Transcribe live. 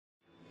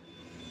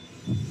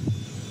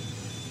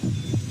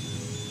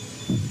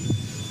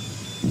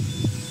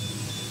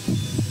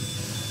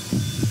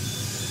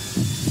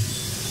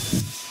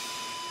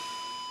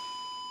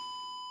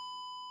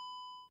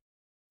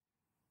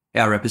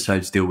Our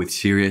episodes deal with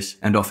serious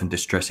and often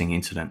distressing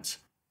incidents.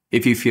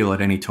 If you feel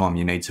at any time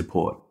you need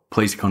support,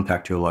 please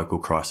contact your local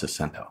crisis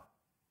centre.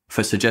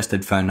 For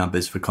suggested phone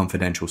numbers for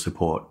confidential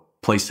support,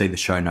 please see the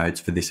show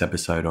notes for this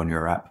episode on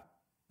your app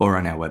or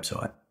on our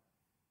website.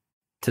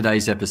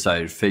 Today's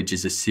episode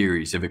features a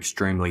series of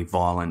extremely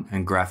violent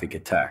and graphic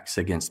attacks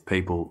against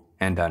people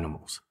and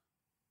animals.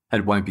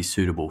 It won't be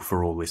suitable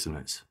for all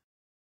listeners.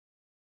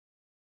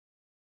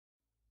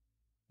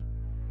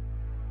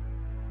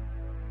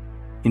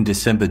 In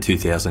December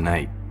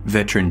 2008,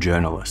 veteran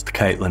journalist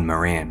Caitlin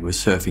Moran was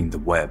surfing the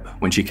web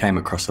when she came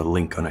across a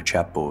link on a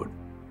chat board.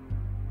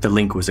 The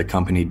link was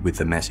accompanied with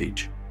the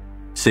message,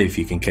 "See if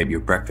you can keep your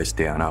breakfast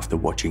down after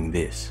watching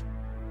this."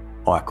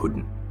 I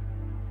couldn't.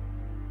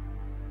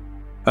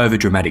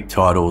 Overdramatic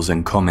titles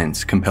and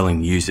comments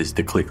compelling users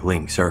to click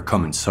links are a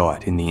common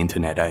sight in the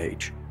internet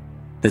age.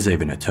 There's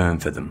even a term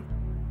for them: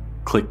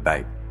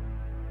 clickbait.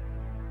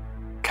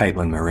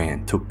 Caitlin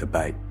Moran took the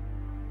bait.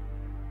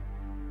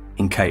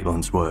 In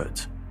Caitlin's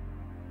words,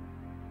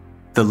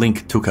 "The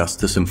link took us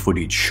to some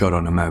footage shot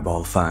on a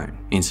mobile phone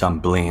in some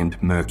bland,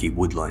 murky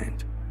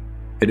woodland.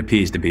 It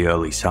appears to be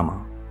early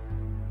summer.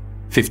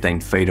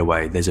 15 feet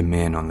away, there's a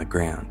man on the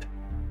ground.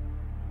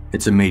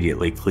 It's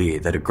immediately clear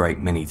that a great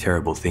many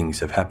terrible things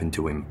have happened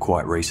to him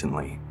quite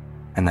recently,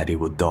 and that he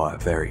will die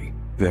very,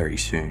 very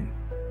soon."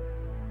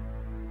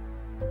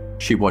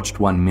 She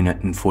watched 1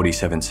 minute and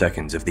 47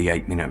 seconds of the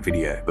 8-minute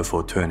video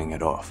before turning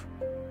it off.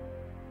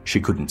 She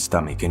couldn't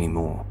stomach any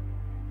more.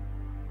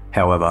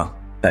 However,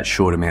 that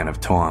short amount of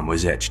time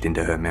was etched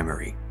into her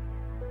memory,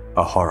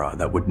 a horror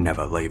that would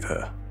never leave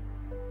her.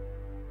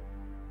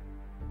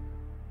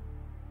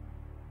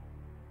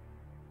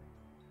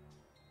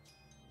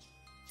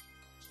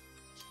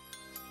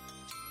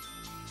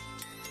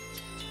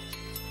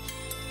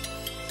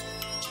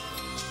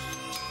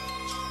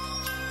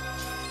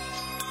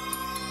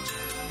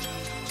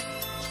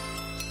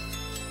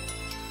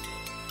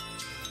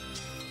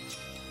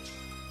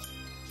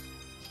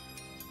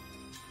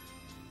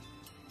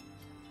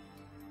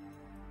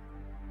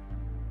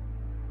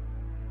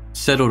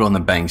 Settled on the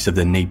banks of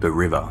the Dnieper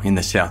River in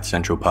the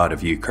south-central part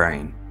of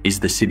Ukraine is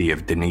the city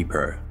of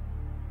Dnipro.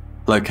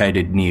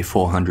 Located near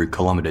 400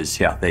 kilometres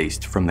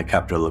southeast from the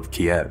capital of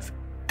Kiev,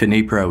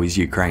 Dnipro is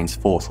Ukraine's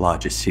fourth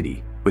largest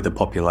city with a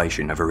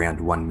population of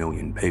around 1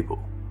 million people.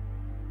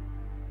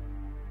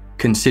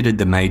 Considered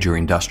the major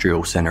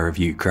industrial centre of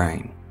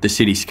Ukraine, the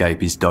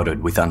cityscape is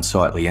dotted with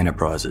unsightly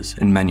enterprises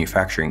and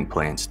manufacturing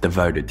plants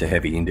devoted to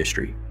heavy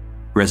industry,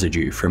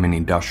 residue from an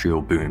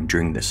industrial boom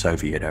during the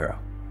Soviet era.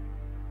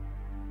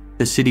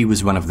 The city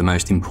was one of the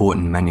most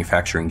important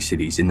manufacturing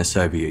cities in the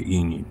Soviet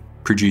Union,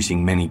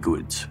 producing many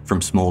goods,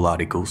 from small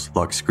articles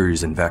like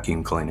screws and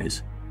vacuum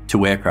cleaners,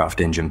 to aircraft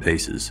engine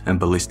pieces and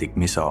ballistic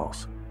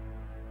missiles.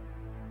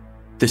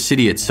 The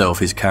city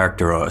itself is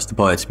characterised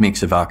by its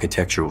mix of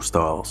architectural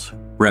styles,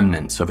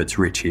 remnants of its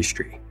rich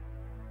history.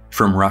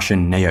 From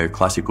Russian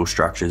neoclassical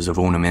structures of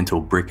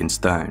ornamental brick and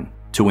stone,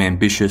 to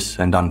ambitious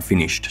and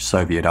unfinished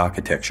Soviet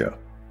architecture,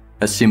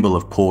 a symbol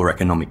of poor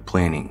economic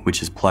planning which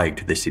has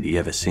plagued the city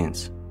ever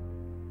since.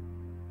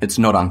 It's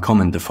not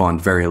uncommon to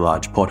find very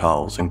large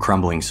potholes and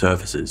crumbling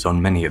surfaces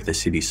on many of the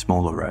city's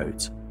smaller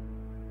roads.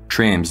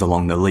 Trams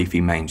along the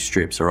leafy main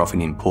strips are often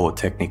in poor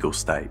technical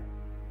state.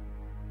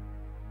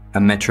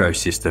 A metro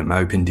system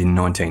opened in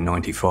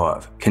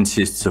 1995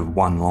 consists of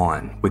one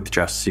line with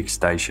just 6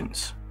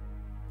 stations.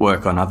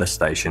 Work on other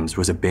stations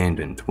was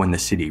abandoned when the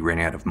city ran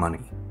out of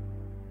money.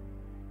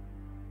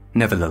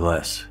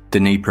 Nevertheless,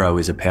 Dnipro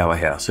is a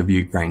powerhouse of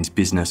Ukraine's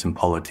business and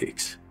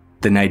politics,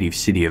 the native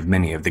city of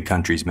many of the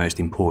country's most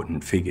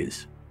important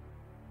figures.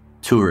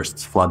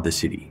 Tourists flood the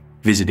city,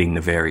 visiting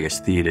the various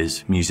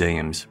theatres,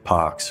 museums,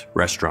 parks,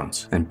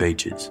 restaurants and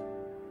beaches.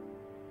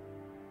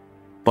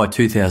 By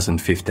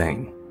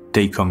 2015,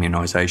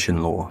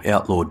 decommunisation law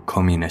outlawed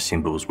communist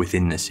symbols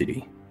within the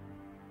city.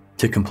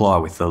 To comply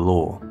with the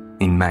law,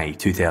 in May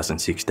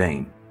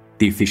 2016,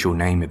 the official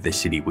name of the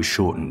city was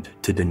shortened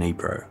to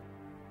Dnipro.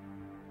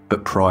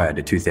 But prior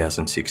to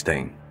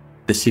 2016,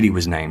 the city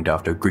was named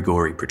after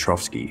Grigory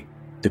Petrovsky,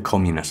 the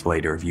communist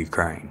leader of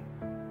Ukraine.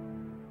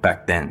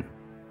 Back then,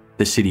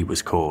 the city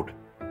was called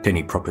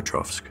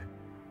Dnepropetrovsk.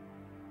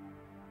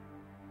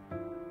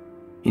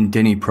 In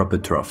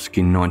Dnepropetrovsk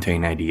in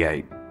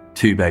 1988,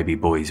 2 baby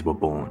boys were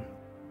born.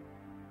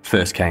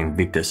 First came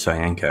Viktor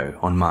Soyenko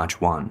on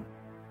March 1,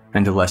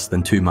 and less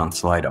than 2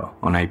 months later,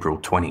 on April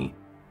 20,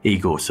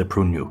 Igor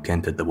Saprunyuk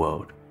entered the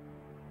world.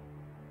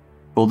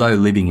 Although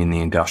living in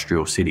the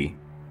industrial city,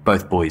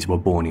 both boys were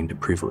born into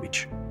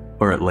privilege,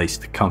 or at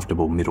least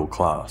comfortable middle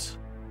class.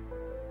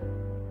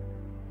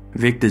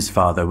 Victor's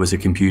father was a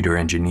computer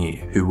engineer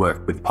who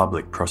worked with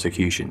public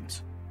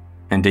prosecutions,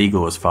 and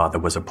Igor's father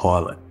was a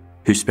pilot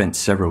who spent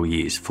several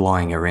years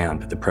flying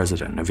around the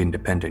president of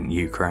independent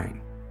Ukraine.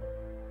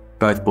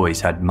 Both boys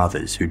had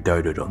mothers who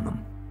doted on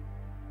them.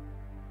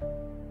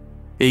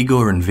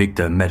 Igor and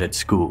Victor met at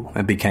school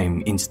and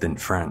became instant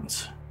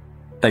friends.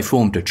 They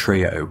formed a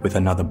trio with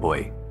another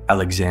boy,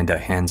 Alexander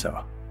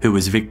Hansa, who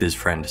was Victor's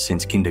friend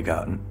since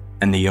kindergarten,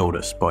 and the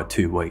eldest by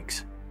 2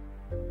 weeks.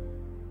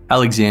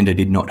 Alexander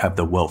did not have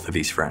the wealth of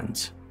his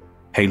friends.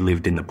 He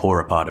lived in the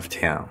poorer part of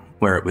town,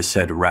 where it was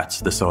said rats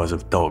the size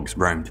of dogs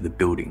roamed the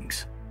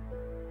buildings.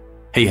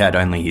 He had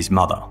only his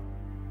mother.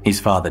 His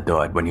father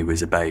died when he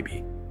was a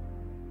baby.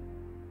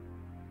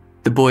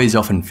 The boys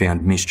often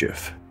found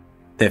mischief.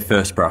 Their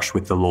first brush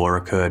with the law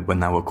occurred when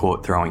they were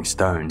caught throwing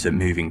stones at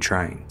moving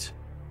trains.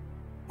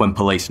 When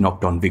police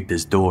knocked on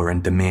Victor's door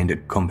and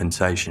demanded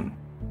compensation,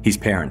 his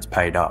parents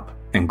paid up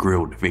and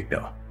grilled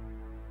Victor.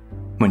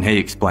 When he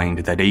explained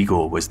that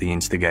Igor was the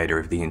instigator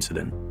of the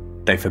incident,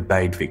 they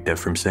forbade Victor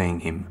from seeing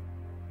him.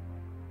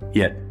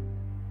 Yet,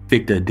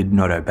 Victor did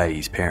not obey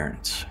his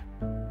parents.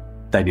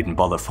 They didn't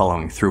bother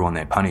following through on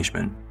their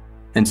punishment,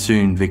 and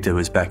soon Victor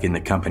was back in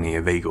the company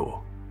of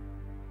Igor.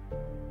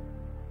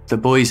 The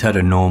boys had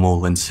a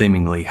normal and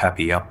seemingly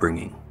happy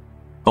upbringing,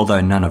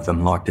 although none of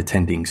them liked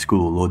attending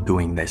school or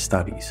doing their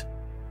studies.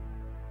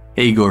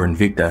 Igor and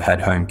Victor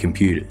had home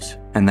computers,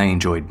 and they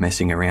enjoyed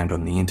messing around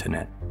on the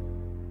internet.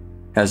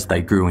 As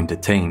they grew into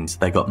teens,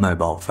 they got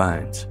mobile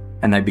phones,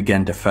 and they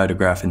began to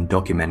photograph and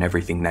document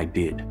everything they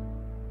did.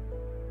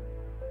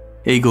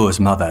 Igor's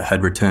mother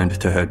had returned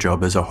to her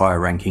job as a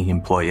high-ranking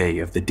employee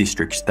of the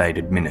district state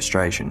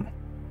administration,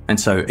 and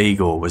so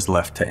Igor was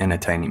left to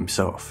entertain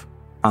himself,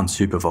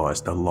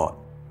 unsupervised a lot.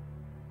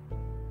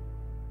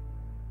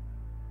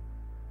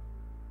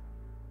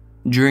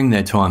 During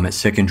their time at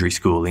secondary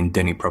school in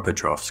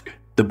Dnepropetrovsk,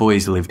 the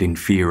boys lived in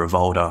fear of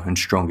older and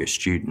stronger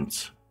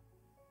students.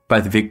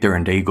 Both Victor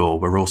and Igor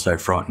were also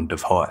frightened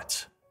of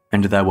heights,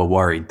 and they were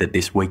worried that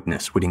this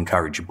weakness would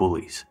encourage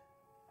bullies.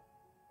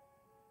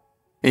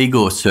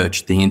 Igor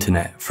searched the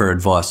internet for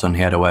advice on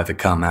how to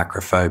overcome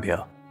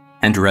acrophobia,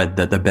 and read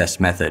that the best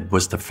method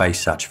was to face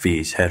such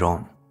fears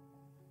head-on.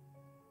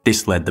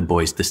 This led the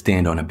boys to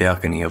stand on a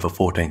balcony of a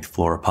 14th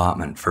floor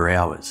apartment for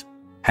hours,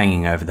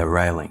 hanging over the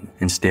railing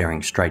and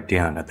staring straight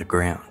down at the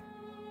ground.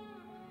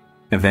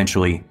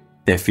 Eventually,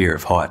 their fear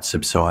of heights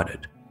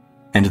subsided,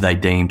 and they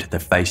deemed the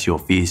face your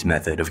fears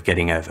method of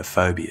getting over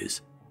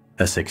phobias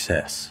a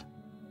success.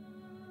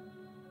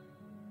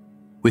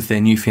 With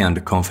their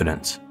newfound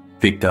confidence,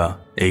 Victor,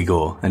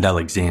 Igor and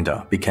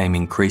Alexander became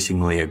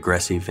increasingly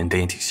aggressive and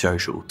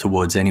antisocial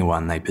towards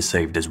anyone they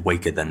perceived as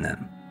weaker than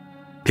them,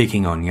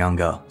 picking on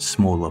younger,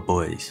 smaller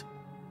boys.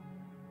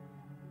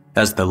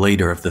 As the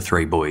leader of the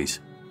three boys,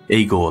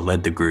 Igor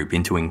led the group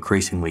into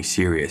increasingly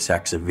serious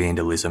acts of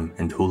vandalism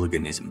and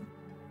hooliganism.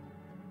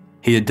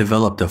 He had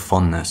developed a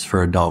fondness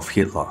for Adolf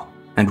Hitler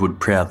and would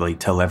proudly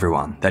tell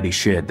everyone that he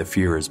shared the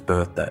Führer's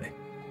birthday.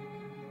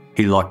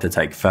 He liked to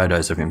take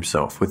photos of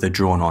himself with a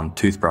drawn-on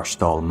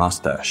toothbrush-style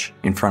moustache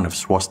in front of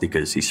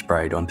swastikas he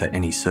sprayed onto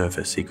any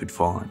surface he could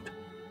find.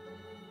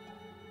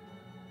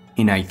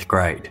 In 8th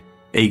grade,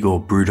 Igor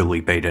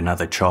brutally beat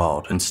another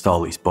child and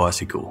stole his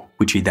bicycle,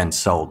 which he then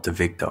sold to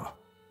Victor.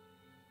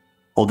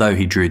 Although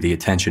he drew the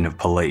attention of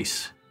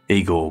police,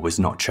 Igor was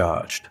not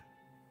charged.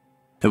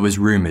 It was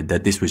rumoured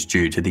that this was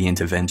due to the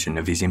intervention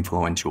of his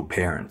influential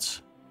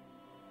parents.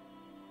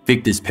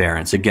 Victor's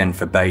parents again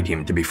forbade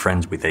him to be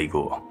friends with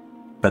Igor,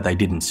 but they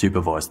didn't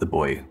supervise the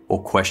boy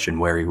or question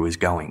where he was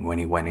going when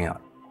he went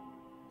out,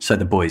 so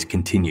the boys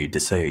continued to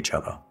see each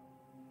other.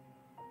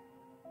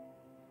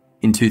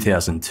 In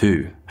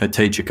 2002, a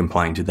teacher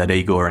complained that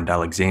Igor and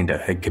Alexander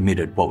had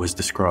committed what was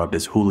described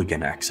as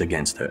hooligan acts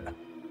against her.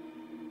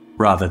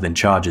 Rather than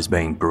charges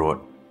being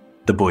brought,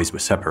 the boys were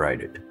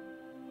separated.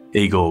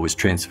 Igor was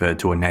transferred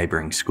to a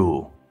neighbouring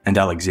school, and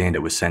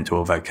Alexander was sent to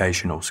a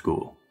vocational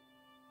school.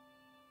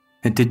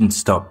 It didn't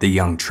stop the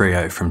young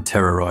trio from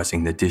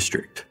terrorising the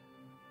district,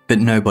 but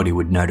nobody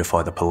would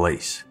notify the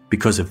police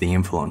because of the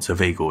influence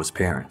of Igor's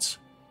parents.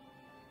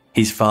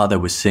 His father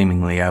was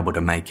seemingly able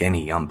to make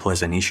any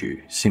unpleasant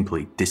issue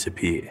simply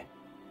disappear.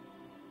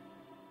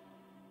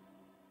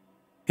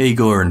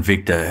 Igor and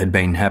Victor had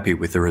been happy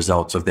with the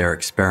results of their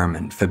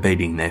experiment for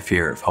beating their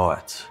fear of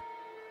heights.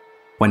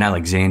 When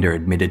Alexander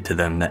admitted to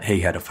them that he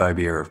had a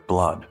phobia of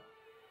blood,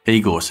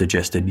 Igor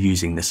suggested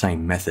using the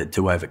same method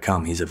to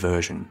overcome his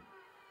aversion.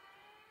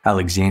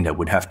 Alexander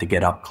would have to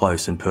get up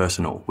close and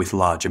personal with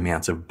large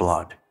amounts of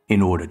blood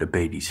in order to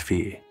beat his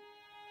fear.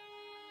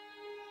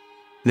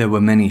 There were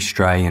many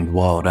stray and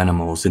wild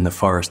animals in the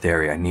forest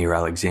area near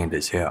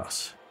Alexander's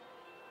house.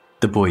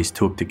 The boys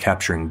took to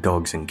capturing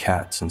dogs and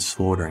cats and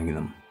slaughtering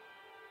them.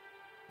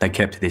 They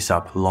kept this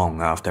up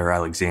long after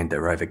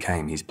Alexander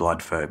overcame his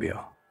blood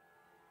phobia.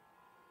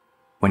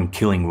 When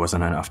killing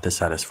wasn't enough to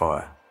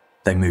satisfy,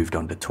 they moved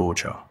on to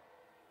torture.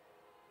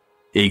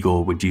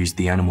 Igor would use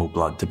the animal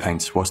blood to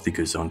paint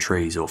swastikas on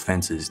trees or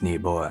fences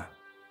nearby.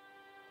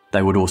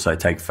 They would also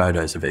take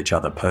photos of each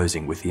other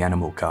posing with the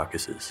animal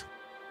carcasses,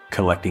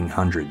 collecting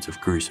hundreds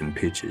of gruesome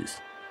pictures.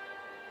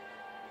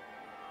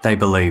 They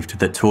believed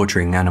that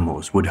torturing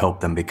animals would help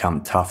them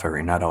become tougher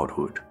in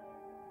adulthood.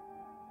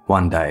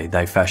 One day,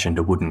 they fashioned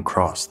a wooden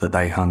cross that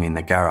they hung in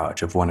the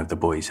garage of one of the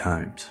boys'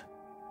 homes.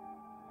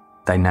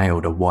 They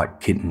nailed a white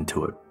kitten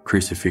to it,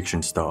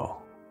 crucifixion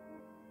style,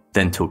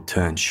 then took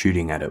turns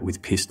shooting at it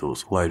with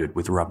pistols loaded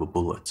with rubber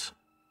bullets.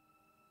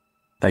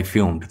 they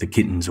filmed the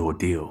kitten's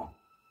ordeal,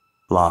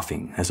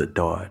 laughing as it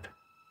died.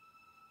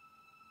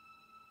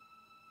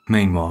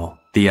 Meanwhile,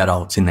 the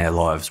adults in their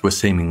lives were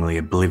seemingly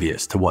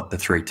oblivious to what the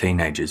three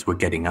teenagers were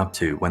getting up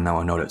to when they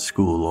were not at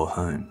school or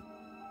home.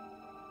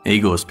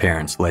 Igor's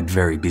parents led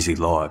very busy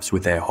lives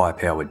with their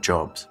high-powered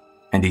jobs,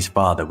 and his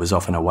father was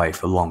often away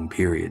for long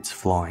periods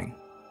flying.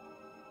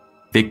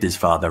 Victor's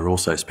father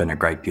also spent a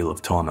great deal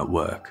of time at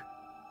work,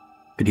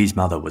 but his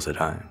mother was at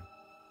home.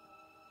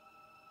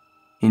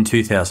 In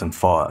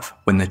 2005,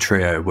 when the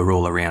trio were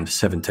all around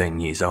 17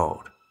 years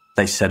old,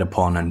 they set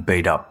upon and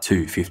beat up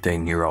two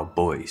 15-year-old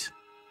boys.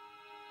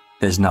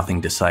 There's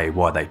nothing to say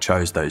why they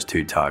chose those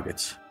two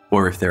targets,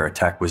 or if their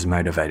attack was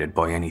motivated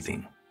by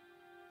anything.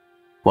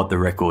 What the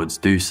records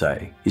do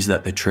say is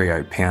that the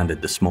trio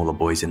pounded the smaller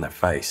boys in the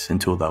face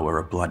until they were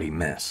a bloody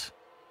mess.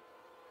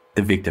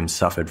 The victims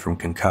suffered from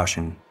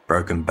concussion,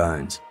 broken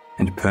bones,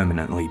 and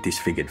permanently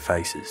disfigured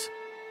faces.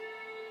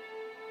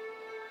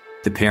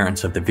 The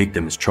parents of the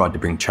victims tried to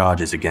bring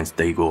charges against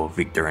Igor,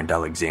 Victor, and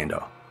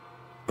Alexander,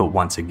 but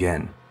once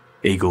again,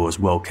 Igor's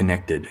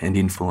well-connected and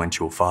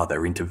influential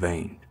father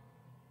intervened.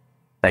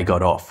 They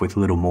got off with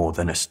little more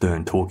than a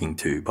stern talking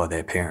to by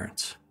their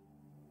parents.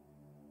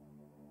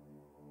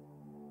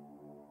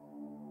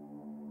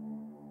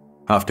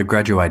 After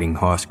graduating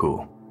high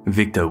school,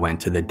 Victor went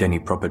to the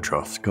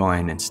Dnepropetrovsk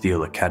Iron and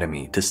Steel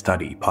Academy to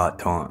study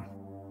part-time.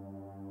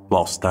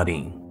 While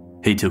studying,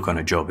 he took on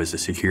a job as a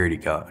security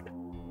guard.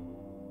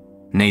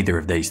 Neither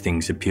of these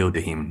things appealed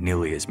to him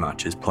nearly as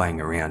much as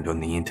playing around on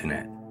the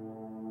internet.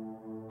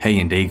 He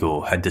and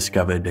Igor had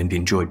discovered and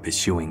enjoyed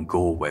pursuing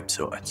gore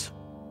websites.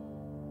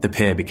 The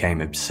pair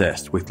became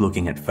obsessed with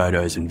looking at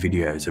photos and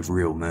videos of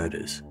real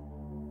murders.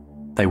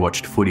 They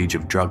watched footage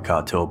of drug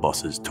cartel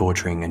bosses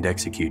torturing and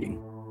executing,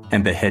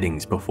 and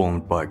beheadings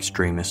performed by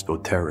extremist or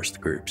terrorist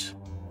groups,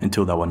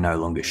 until they were no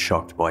longer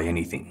shocked by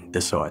anything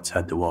the sites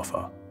had to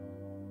offer.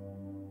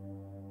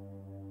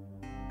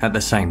 At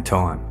the same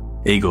time,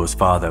 Igor's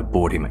father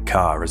bought him a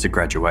car as a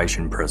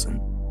graduation present,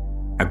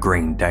 a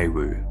green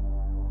Daewoo.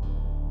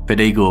 But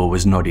Igor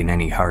was not in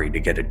any hurry to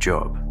get a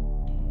job.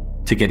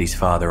 To get his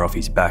father off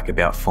his back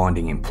about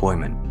finding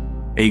employment,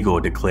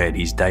 Igor declared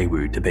his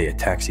Daewoo to be a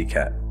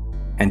taxicab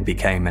and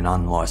became an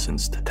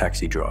unlicensed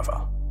taxi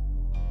driver.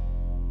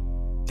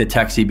 The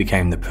taxi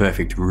became the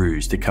perfect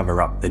ruse to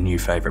cover up the new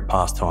favourite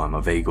pastime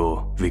of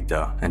Igor,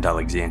 Victor, and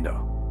Alexander.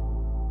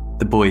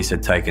 The boys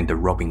had taken to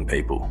robbing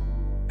people,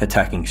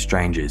 attacking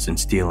strangers and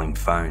stealing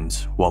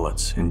phones,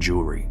 wallets, and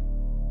jewellery.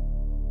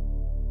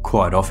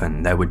 Quite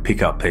often, they would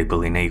pick up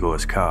people in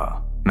Igor's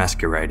car,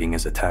 masquerading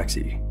as a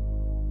taxi.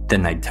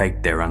 Then they'd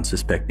take their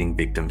unsuspecting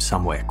victims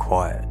somewhere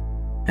quiet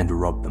and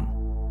rob them.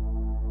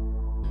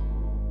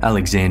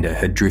 Alexander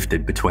had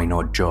drifted between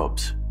odd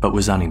jobs, but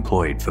was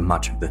unemployed for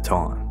much of the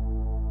time.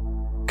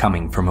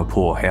 Coming from a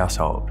poor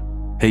household,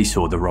 he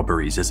saw the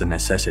robberies as a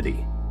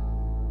necessity.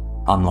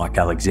 Unlike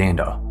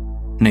Alexander,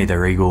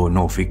 neither Igor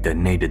nor Victor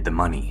needed the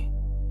money.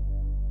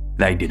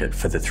 They did it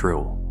for the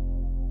thrill.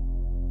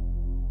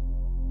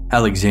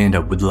 Alexander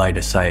would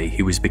later say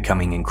he was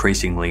becoming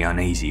increasingly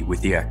uneasy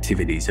with the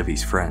activities of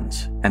his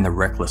friends and the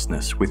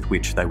recklessness with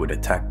which they would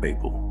attack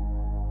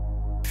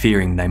people.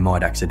 Fearing they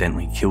might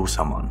accidentally kill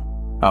someone,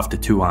 after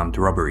two armed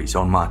robberies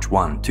on March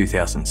 1,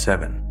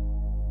 2007,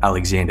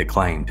 Alexander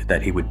claimed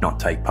that he would not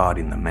take part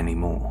in them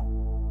anymore.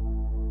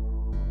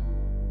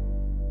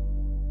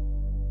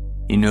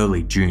 In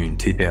early June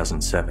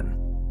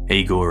 2007,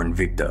 Igor and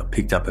Victor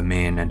picked up a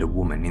man and a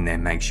woman in their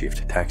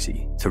makeshift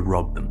taxi to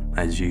rob them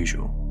as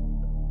usual.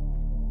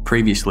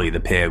 Previously, the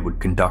pair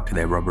would conduct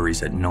their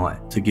robberies at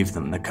night to give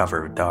them the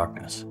cover of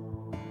darkness,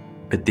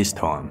 but this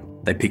time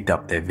they picked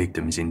up their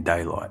victims in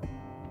daylight.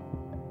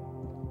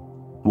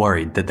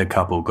 Worried that the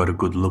couple got a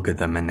good look at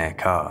them and their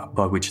car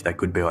by which they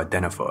could be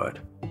identified,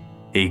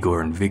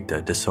 Igor and Victor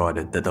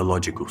decided that the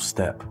logical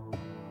step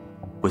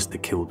was to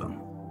kill them.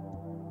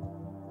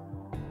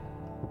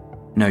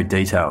 No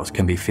details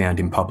can be found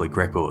in public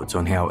records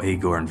on how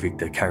Igor and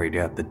Victor carried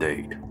out the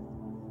deed,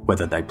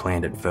 whether they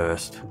planned it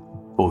first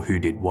or who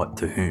did what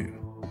to whom.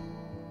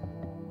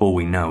 All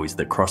we know is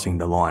that crossing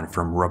the line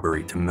from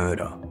robbery to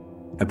murder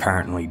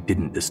apparently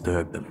didn't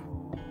disturb them.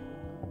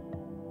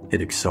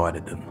 It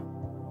excited them.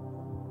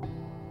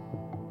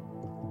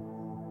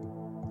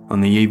 On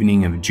the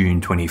evening of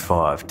June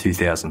 25,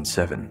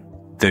 2007,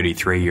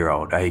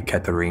 33-year-old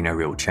Katerina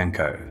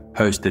Rilchenko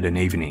hosted an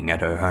evening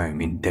at her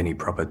home in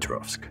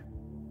Dnepropetrovsk.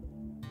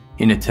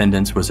 In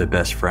attendance was her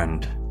best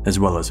friend, as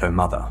well as her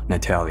mother,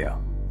 Natalia.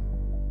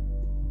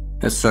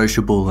 A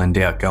sociable and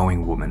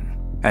outgoing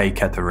woman,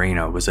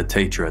 Katerina was a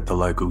teacher at the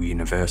local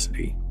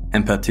university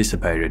and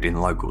participated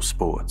in local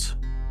sports.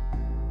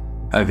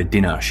 Over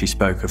dinner, she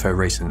spoke of her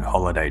recent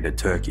holiday to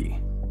Turkey.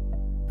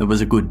 It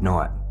was a good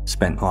night,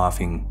 spent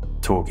laughing,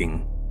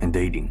 talking, and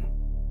eating.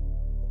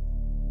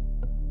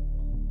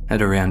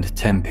 At around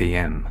 10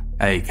 p.m,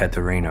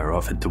 Katerina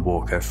offered to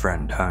walk her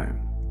friend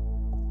home.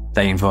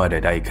 They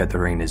invited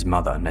Katerina's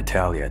mother,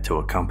 Natalia, to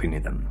accompany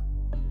them,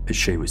 but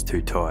she was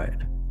too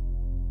tired.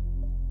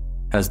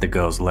 As the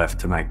girls left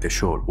to make the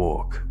short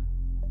walk,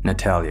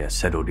 Natalia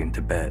settled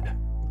into bed.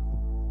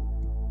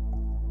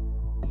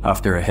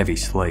 After a heavy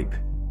sleep,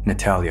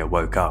 Natalia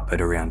woke up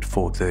at around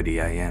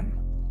 4:30 a.m.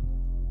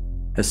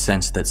 A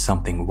sense that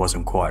something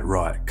wasn't quite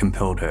right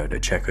compelled her to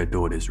check her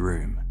daughter's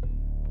room.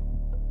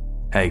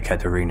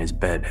 Katerina's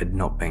bed had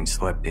not been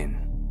slept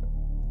in.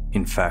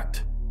 In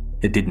fact,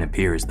 it didn't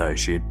appear as though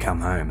she had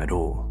come home at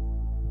all.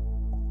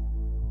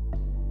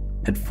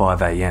 At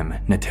 5 a.m,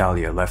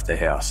 Natalia left the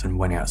house and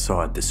went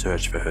outside to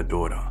search for her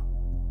daughter.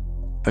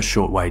 A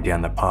short way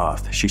down the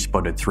path, she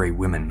spotted 3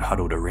 women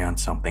huddled around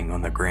something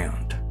on the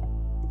ground.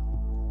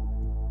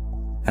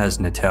 As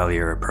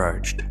Natalia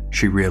approached,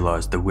 she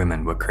realised the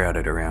women were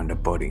crowded around a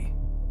body.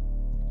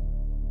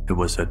 It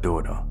was her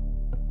daughter.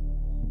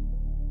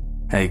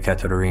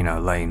 Katerina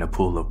lay in a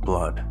pool of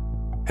blood,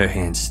 her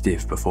hands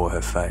stiff before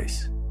her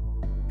face,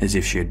 as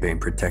if she had been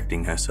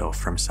protecting herself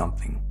from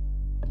something.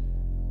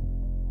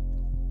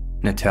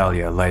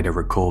 Natalia later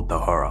recalled the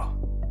horror.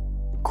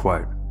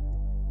 Quote,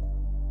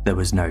 "There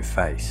was no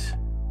face,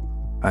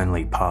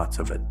 only parts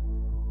of it."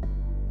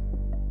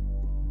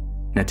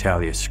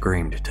 Natalia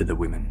screamed to the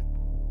women,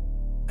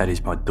 "That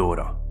is my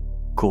daughter,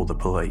 call the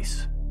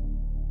police,"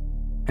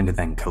 and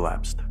then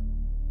collapsed.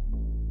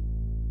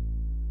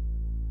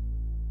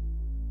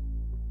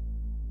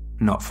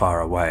 Not far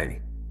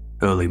away,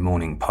 early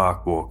morning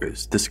park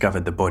walkers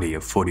discovered the body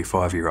of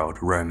 45-year-old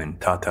Roman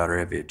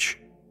Tatarevich.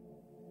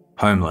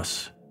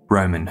 Homeless,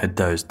 Roman had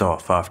dozed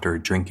off after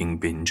a drinking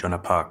binge on a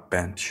park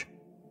bench.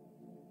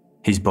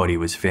 His body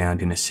was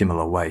found in a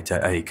similar way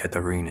to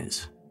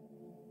Katerina's.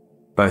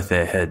 Both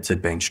their heads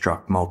had been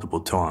struck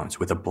multiple times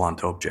with a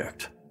blunt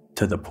object,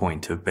 to the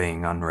point of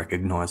being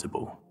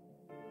unrecognisable.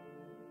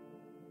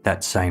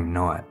 That same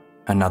night,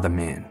 another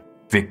man,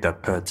 Viktor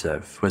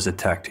Pertsev, was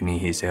attacked near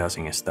his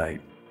housing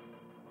estate.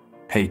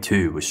 He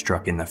too was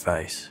struck in the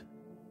face.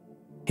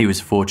 He was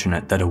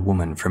fortunate that a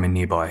woman from a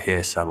nearby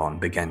hair salon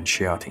began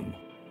shouting.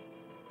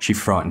 She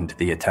frightened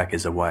the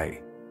attackers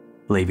away,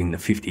 leaving the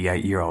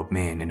 58-year-old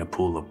man in a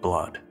pool of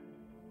blood,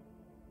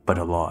 but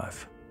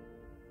alive.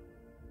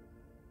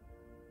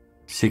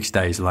 6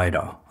 days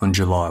later, on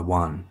July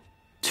 1,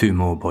 2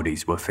 more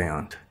bodies were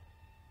found.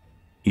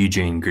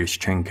 Eugene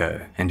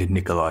Grishchenko and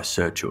Nikolai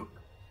Serchuk.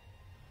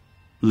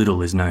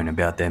 Little is known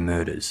about their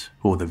murders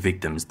or the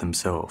victims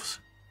themselves.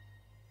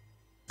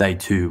 They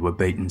too were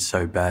beaten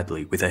so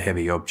badly with a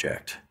heavy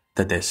object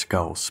that their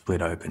skulls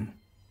split open.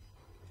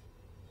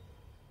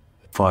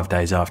 5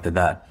 days after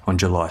that, on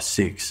July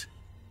 6,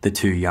 the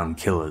 2 young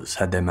killers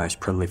had their most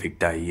prolific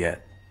day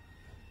yet.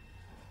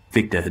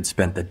 Victor had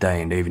spent the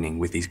day and evening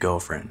with his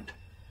girlfriend.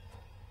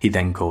 He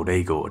then called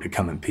Igor to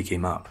come and pick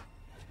him up.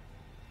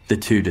 The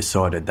 2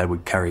 decided they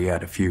would carry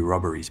out a few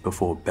robberies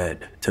before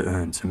bed to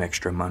earn some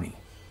extra money.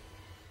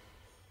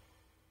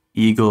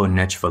 Igor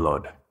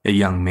Nechvolod, a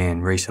young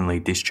man recently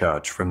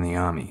discharged from the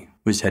army,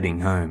 was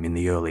heading home in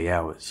the early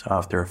hours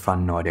after a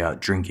fun night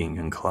out drinking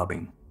and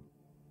clubbing.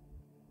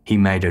 He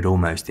made it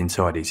almost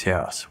inside his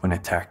house when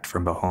attacked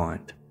from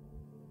behind.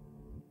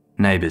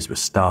 Neighbours were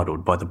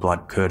startled by the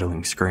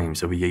blood-curdling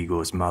screams of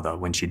Igor's mother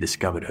when she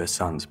discovered her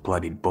son's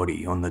bloodied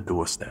body on the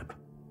doorstep.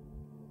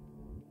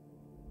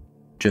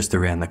 Just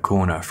around the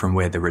corner from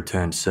where the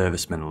returned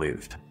serviceman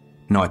lived,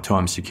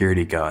 nighttime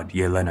security guard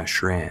Yelena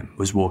Shram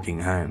was walking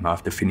home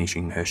after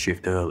finishing her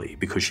shift early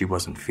because she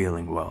wasn't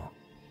feeling well.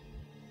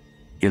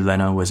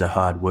 Yelena was a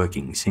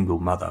hard-working single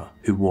mother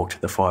who walked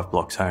the 5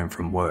 blocks home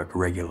from work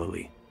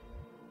regularly.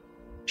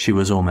 She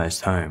was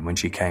almost home when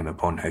she came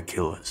upon her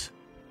killers.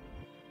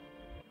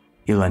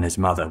 Yelena's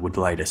mother would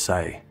later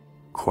say,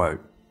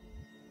 quote,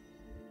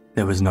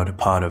 "There was not a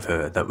part of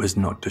her that was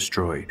not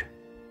destroyed.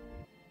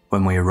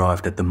 When we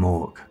arrived at the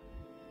morgue,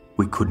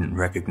 we couldn't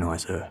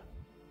recognise her."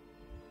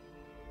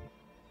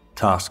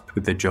 Tasked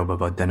with the job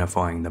of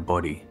identifying the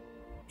body,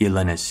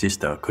 Yelena's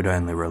sister could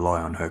only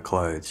rely on her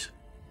clothes,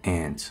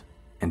 hands,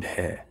 and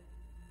hair.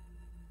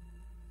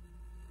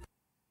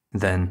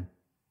 Then,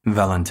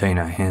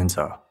 Valentina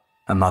Hansa,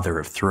 a mother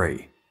of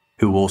 3,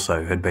 who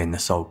also had been the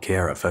sole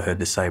carer for her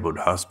disabled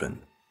husband,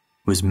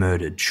 was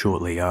murdered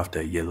shortly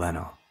after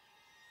Yelena.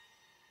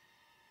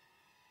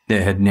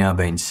 There had now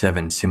been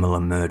 7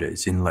 similar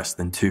murders in less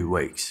than 2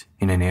 weeks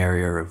in an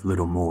area of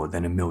little more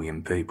than 1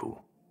 million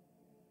people.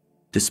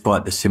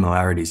 Despite the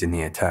similarities in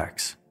the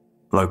attacks,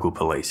 local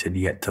police had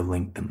yet to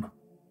link them.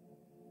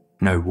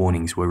 No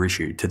warnings were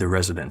issued to the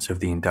residents of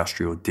the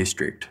industrial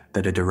district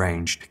that a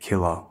deranged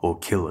killer or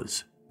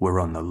killers were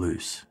on the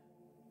loose.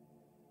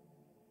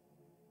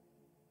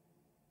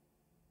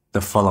 The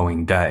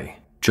following day,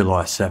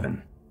 July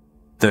 7,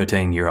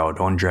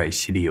 13-year-old Andrei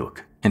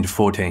Sidiuk and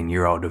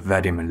 14-year-old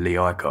Vadim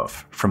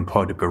Lyakov from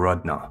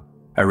Podgorodna,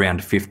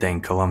 around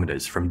 15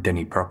 kilometres from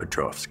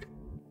Dnepropetrovsk,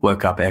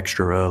 woke up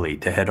extra early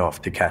to head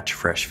off to catch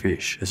fresh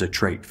fish as a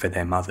treat for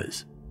their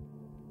mothers.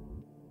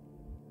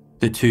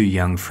 The 2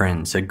 young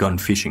friends had gone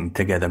fishing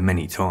together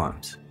many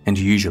times and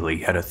usually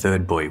had a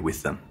third boy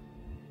with them,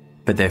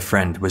 but their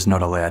friend was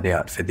not allowed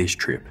out for this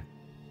trip.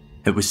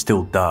 It was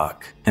still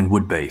dark and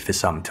would be for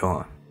some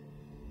time.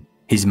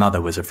 His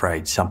mother was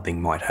afraid something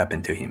might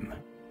happen to him,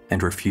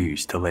 and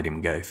refused to let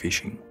him go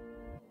fishing.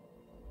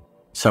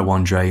 So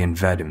Andrei and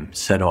Vadim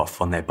set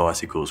off on their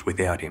bicycles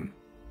without him,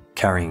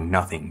 carrying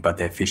nothing but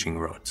their fishing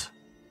rods.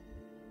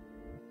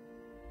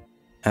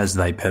 As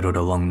they pedalled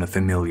along the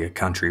familiar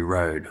country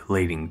road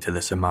leading to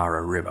the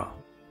Samara River,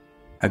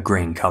 a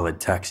green-coloured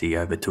taxi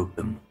overtook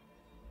them.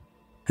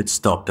 It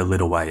stopped a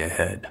little way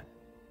ahead.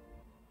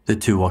 The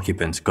two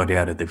occupants got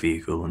out of the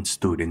vehicle and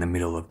stood in the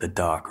middle of the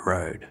dark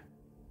road.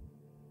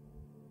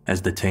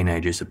 As the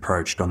teenagers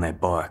approached on their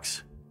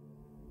bikes,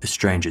 the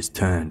strangers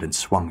turned and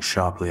swung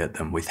sharply at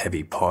them with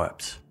heavy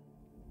pipes,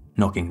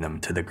 knocking them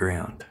to the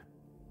ground.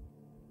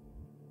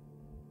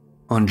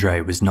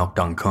 Andrei was knocked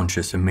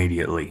unconscious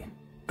immediately,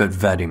 but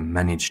Vadim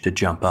managed to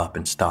jump up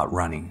and start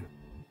running.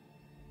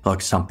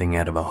 Like something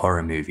out of a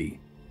horror movie,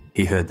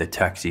 he heard the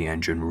taxi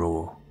engine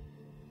roar.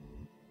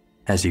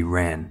 As he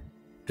ran,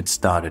 it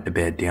started to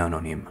bear down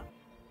on him.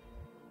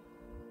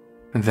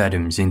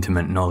 Vadim's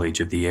intimate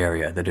knowledge of the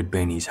area that had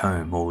been his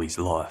home all his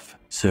life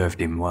served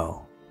him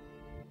well.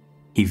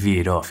 He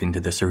veered off into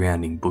the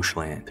surrounding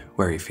bushland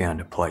where he found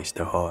a place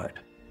to hide.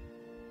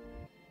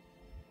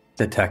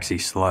 The taxi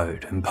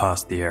slowed and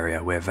passed the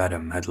area where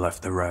Vadim had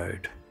left the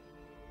road.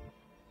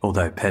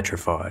 Although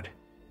petrified,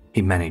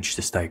 he managed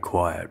to stay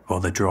quiet while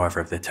the driver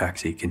of the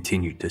taxi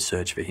continued to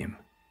search for him.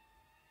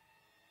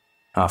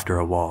 After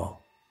a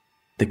while,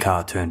 the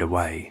car turned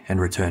away and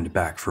returned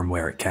back from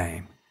where it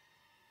came.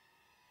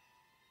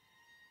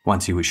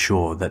 Once he was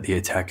sure that the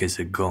attackers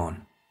had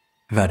gone,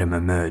 Vadim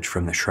emerged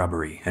from the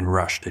shrubbery and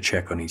rushed to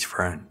check on his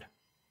friend.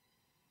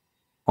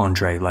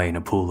 Andrei lay in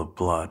a pool of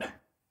blood.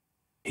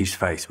 His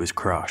face was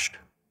crushed,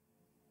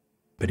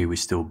 but he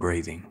was still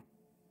breathing.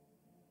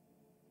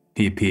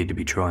 He appeared to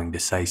be trying to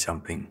say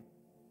something,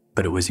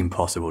 but it was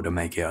impossible to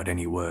make out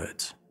any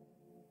words.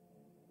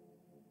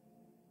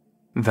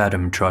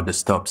 Vadim tried to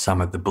stop some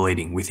of the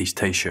bleeding with his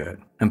t-shirt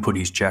and put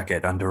his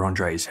jacket under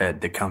Andrei's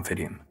head to comfort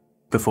him,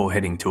 before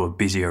heading to a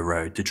busier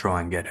road to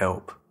try and get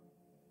help.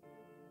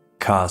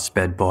 Cars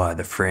sped by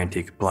the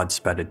frantic,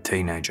 blood-spattered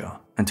teenager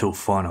until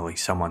finally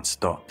someone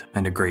stopped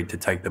and agreed to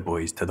take the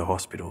boys to the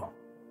hospital.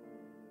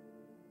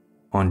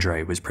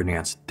 Andrei was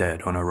pronounced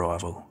dead on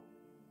arrival.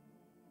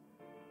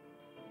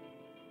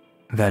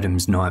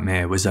 Vadim's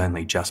nightmare was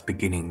only just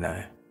beginning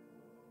though.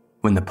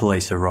 When the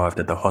police arrived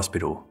at the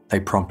hospital, they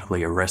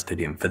promptly arrested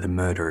him for the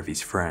murder of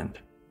his friend.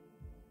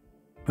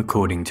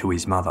 According to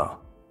his mother,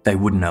 they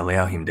wouldn't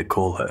allow him to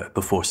call her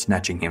before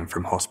snatching him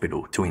from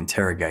hospital to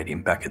interrogate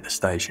him back at the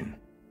station.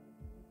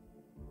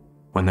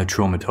 When the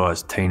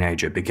traumatised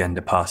teenager began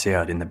to pass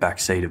out in the back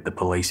seat of the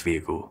police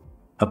vehicle,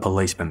 a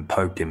policeman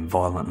poked him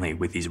violently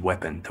with his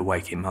weapon to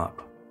wake him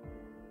up.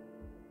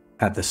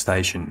 At the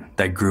station,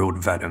 they grilled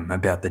Vadim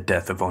about the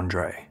death of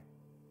Andrei.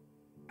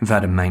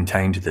 Vadim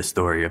maintained the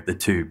story of the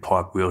two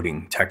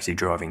pipe-wielding,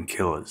 taxi-driving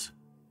killers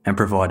and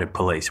provided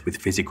police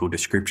with physical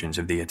descriptions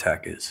of the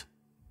attackers.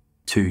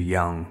 Two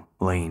young,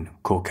 lean,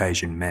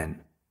 Caucasian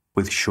men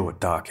with short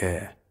dark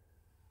hair.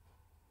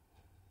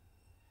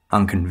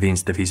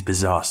 Unconvinced of his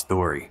bizarre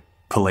story,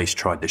 police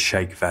tried to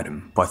shake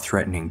Vadim by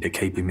threatening to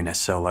keep him in a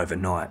cell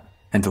overnight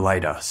and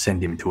later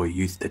send him to a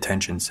youth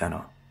detention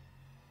centre.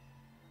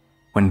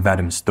 When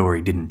Vadim's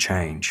story didn't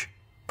change,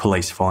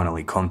 police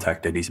finally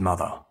contacted his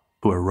mother,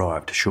 who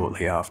arrived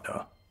shortly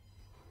after.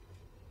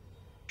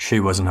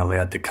 She wasn't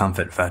allowed to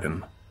comfort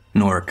Vadim,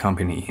 nor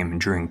accompany him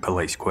during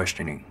police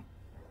questioning.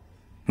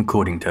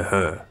 According to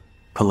her,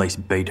 police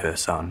beat her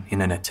son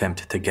in an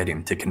attempt to get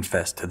him to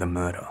confess to the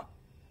murder.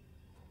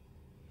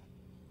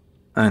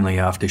 Only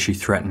after she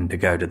threatened to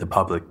go to the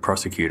public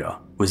prosecutor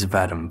was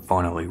Vadim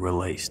finally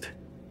released.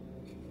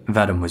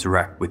 Vadim was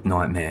racked with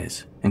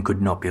nightmares and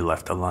could not be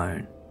left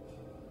alone,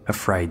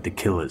 afraid the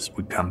killers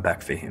would come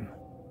back for him.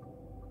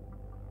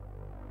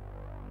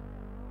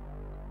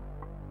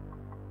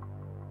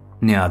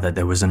 Now that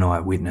there was an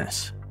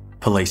eyewitness,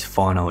 police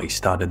finally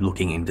started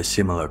looking into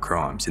similar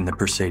crimes in the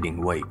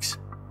preceding weeks,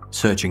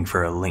 searching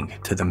for a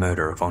link to the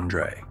murder of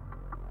Andrei.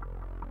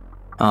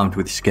 Armed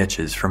with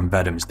sketches from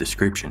Vadim's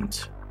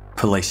descriptions,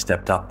 police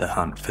stepped up the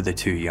hunt for the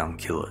two young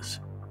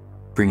killers,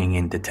 bringing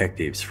in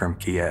detectives from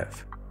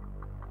Kiev.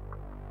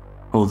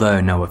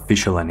 Although no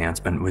official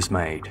announcement was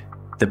made,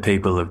 the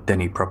people of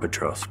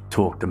Dnepropetrovsk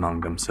talked among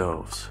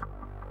themselves.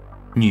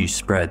 News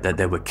spread that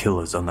there were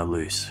killers on the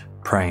loose,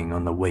 preying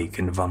on the weak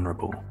and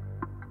vulnerable.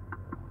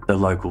 The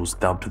locals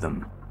dubbed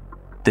them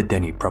the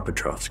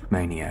Dnepropetrovsk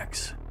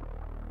Maniacs.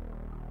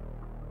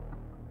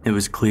 It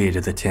was clear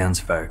to the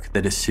townsfolk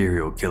that a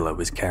serial killer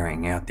was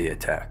carrying out the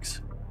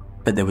attacks,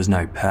 but there was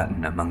no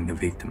pattern among the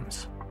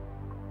victims.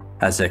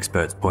 As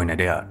experts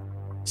pointed out,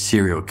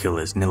 serial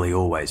killers nearly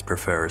always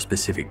prefer a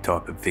specific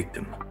type of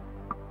victim,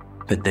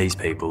 but these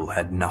people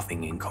had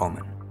nothing in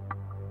common.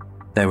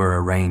 They were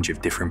a range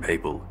of different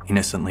people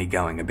innocently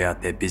going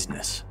about their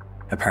business,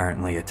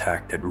 apparently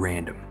attacked at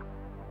random.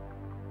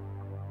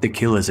 The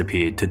killers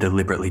appeared to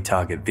deliberately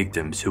target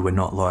victims who were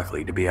not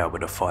likely to be able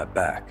to fight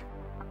back.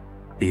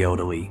 The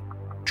elderly,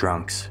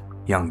 drunks,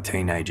 young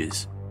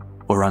teenagers,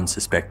 or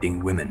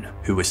unsuspecting women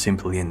who were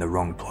simply in the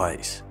wrong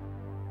place,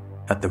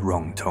 at the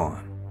wrong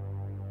time.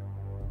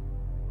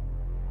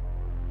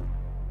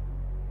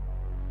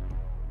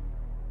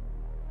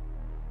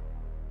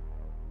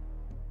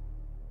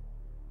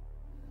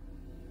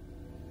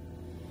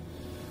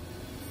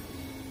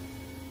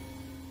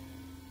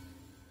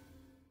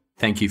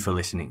 Thank you for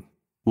listening.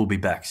 We'll be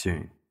back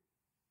soon.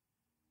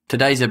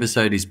 Today's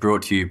episode is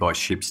brought to you by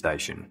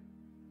ShipStation.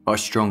 I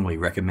strongly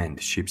recommend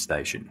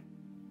ShipStation.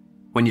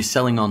 When you're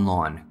selling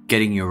online,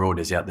 getting your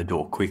orders out the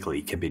door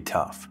quickly can be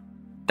tough.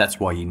 That's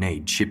why you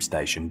need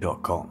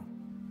ShipStation.com.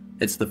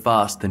 It's the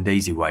fast and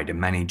easy way to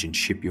manage and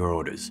ship your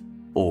orders,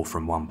 all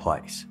from one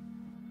place.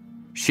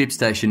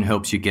 ShipStation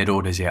helps you get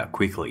orders out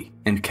quickly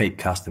and keep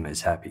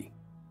customers happy.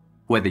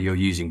 Whether you're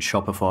using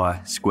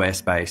Shopify,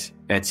 Squarespace,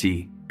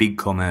 Etsy,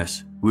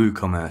 BigCommerce,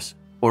 WooCommerce,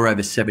 or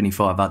over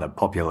 75 other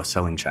popular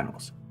selling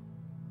channels,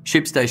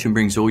 ShipStation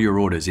brings all your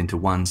orders into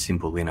one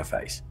simple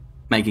interface,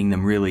 making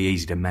them really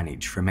easy to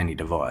manage from any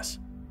device,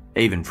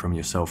 even from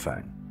your cell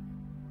phone.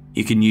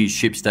 You can use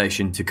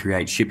ShipStation to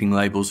create shipping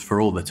labels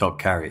for all the top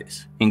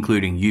carriers,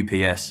 including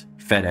UPS,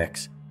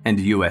 FedEx, and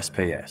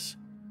USPS.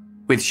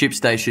 With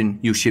ShipStation,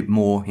 you'll ship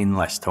more in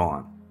less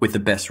time, with the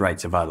best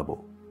rates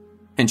available.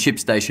 And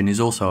ShipStation is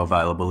also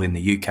available in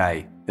the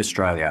UK,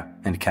 Australia,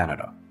 and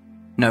Canada.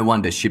 No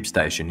wonder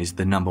ShipStation is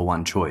the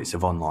 #1 choice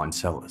of online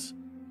sellers.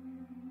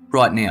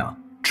 Right now,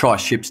 try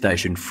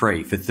ShipStation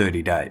free for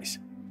 30 days.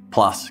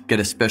 Plus, get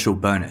a special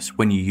bonus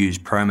when you use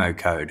promo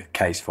code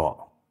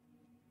CASEFILE.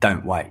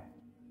 Don't wait.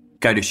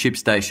 Go to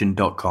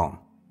ShipStation.com.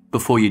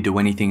 Before you do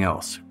anything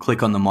else,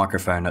 click on the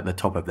microphone at the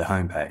top of the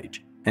homepage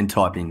and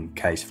type in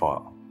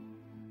CASEFILE.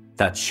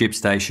 That's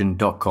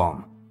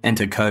ShipStation.com.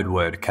 Enter code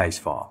word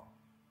CASEFILE.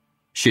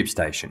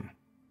 ShipStation.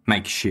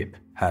 Make ship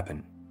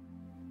happen.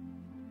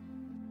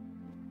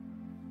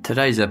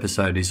 Today's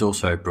episode is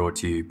also brought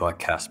to you by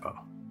Casper.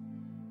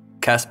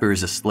 Casper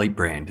is a sleep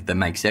brand that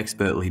makes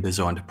expertly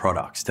designed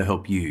products to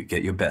help you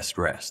get your best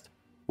rest,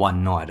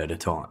 one night at a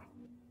time.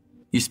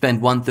 You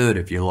spend 1/3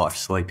 of your life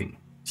sleeping,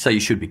 so you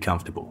should be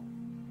comfortable.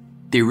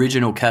 The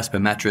original Casper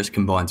mattress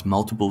combines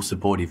multiple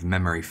supportive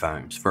memory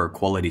foams for a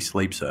quality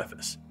sleep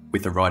surface,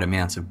 with the right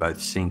amounts of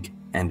both sink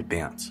and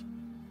bounce.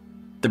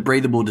 The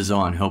breathable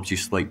design helps you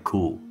sleep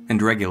cool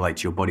and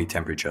regulates your body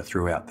temperature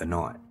throughout the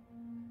night.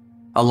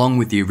 Along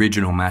with the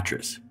original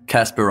mattress,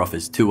 Casper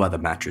offers 2 other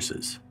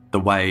mattresses, the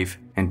Wave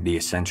and the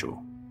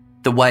Essential.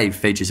 The Wave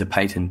features a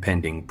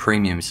patent-pending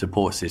premium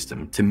support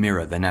system to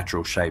mirror the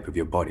natural shape of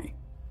your body.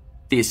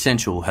 The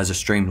Essential has a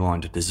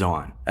streamlined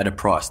design at a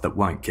price that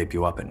won't keep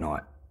you up at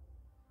night.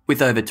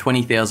 With over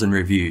 20,000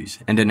 reviews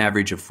and an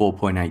average of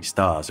 4.8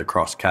 stars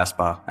across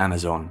Casper,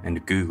 Amazon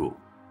and Google,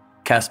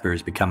 Casper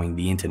is becoming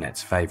the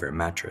internet's favourite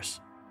mattress.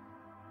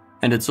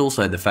 And it's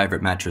also the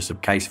favourite mattress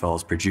of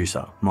Casefile's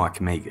producer, Mike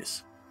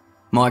Migas.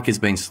 Mike has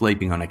been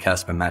sleeping on a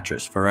Casper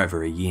mattress for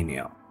over a year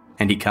now,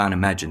 and he can't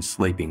imagine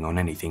sleeping on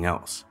anything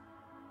else.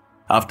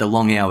 After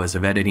long hours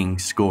of editing,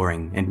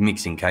 scoring and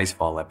mixing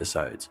Casefile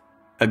episodes,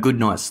 a good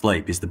night's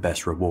sleep is the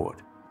best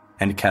reward,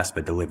 and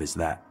Casper delivers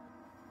that.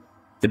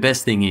 The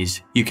best thing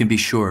is, you can be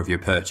sure of your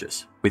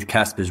purchase with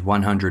Casper's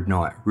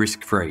 100-night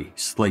risk-free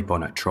Sleep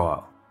On It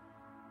trial.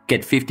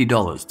 Get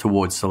 $50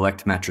 towards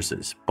select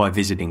mattresses by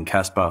visiting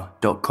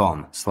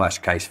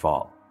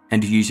casper.com/casefile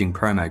and using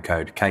promo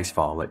code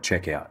CASEFILE at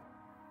checkout.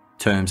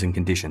 Terms and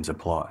conditions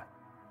apply.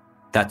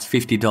 That's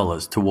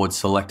 $50 towards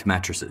select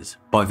mattresses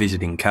by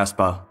visiting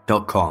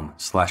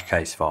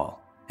casper.com/casefile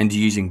and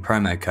using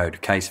promo code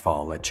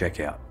CASEFILE at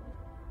checkout.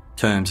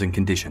 Terms and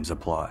conditions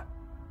apply.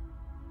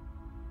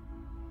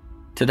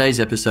 Today's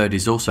episode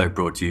is also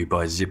brought to you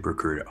by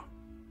ZipRecruiter.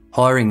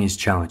 Hiring is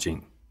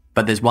challenging,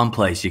 but there's one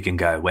place you can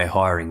go where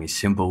hiring is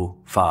simple,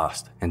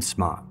 fast and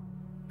smart.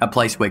 A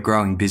place where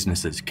growing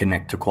businesses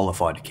connect to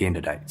qualified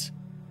candidates.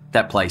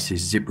 That place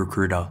is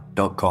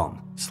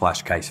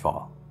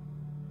ziprecruiter.com/casefile.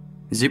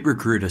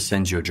 ZipRecruiter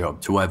sends your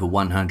job to over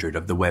 100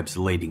 of the web's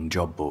leading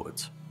job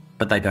boards,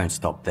 but they don't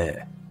stop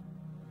there.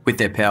 With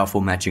their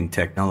powerful matching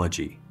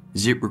technology,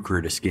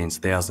 ZipRecruiter scans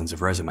thousands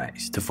of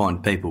resumes to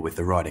find people with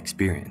the right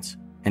experience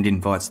and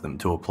invites them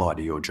to apply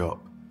to your job.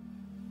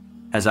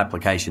 As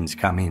applications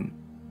come in,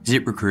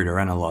 ZipRecruiter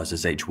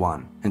analyses each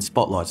one and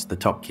spotlights the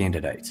top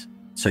candidates,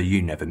 so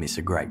you never miss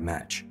a great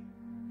match.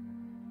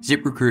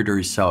 ZipRecruiter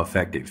is so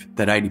effective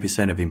that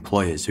 80% of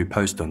employers who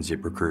post on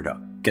ZipRecruiter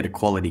get a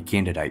quality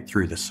candidate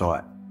through the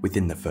site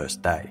within the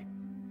first day.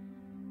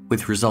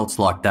 With results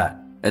like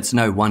that, it's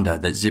no wonder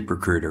that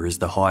ZipRecruiter is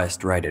the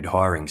highest rated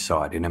hiring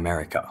site in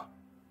America.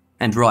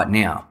 And right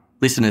now,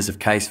 listeners of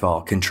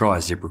Casefile can try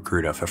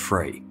ZipRecruiter for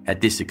free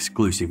at this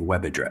exclusive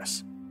web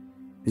address,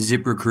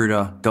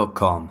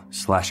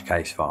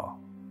 ziprecruiter.com/casefile.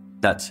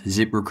 That's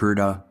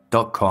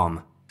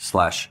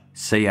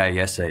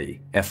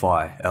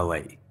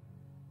ziprecruiter.com/CASEFILE.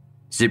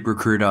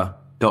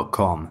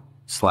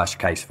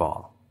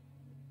 ziprecruiter.com/casefile.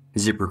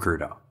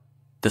 ZipRecruiter,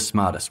 the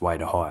smartest way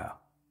to hire.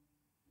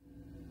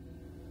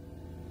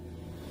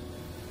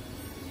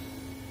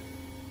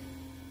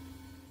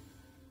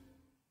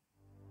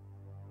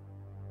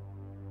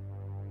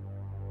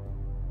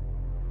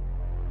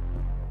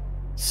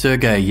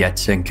 Sergei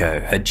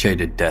Yatsenko had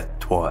cheated death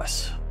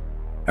twice.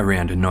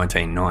 Around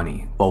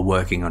 1990, while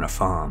working on a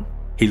farm,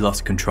 he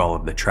lost control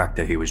of the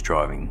tractor he was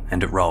driving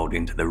and it rolled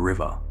into the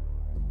river.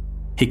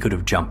 He could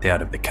have jumped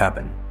out of the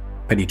cabin,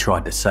 but he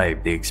tried to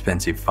save the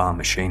expensive farm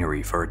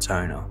machinery for its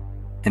owner.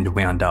 and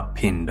wound up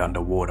pinned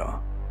underwater.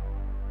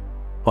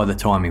 By the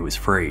time he was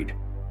freed,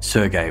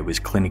 Sergei was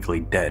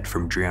clinically dead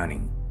from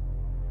drowning.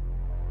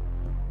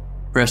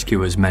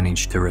 Rescuers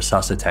managed to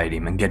resuscitate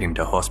him and get him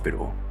to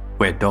hospital,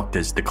 where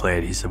doctors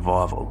declared his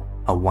survival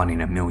a 1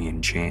 in a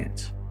million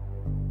chance.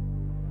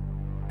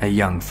 A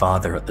young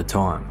father at the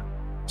time,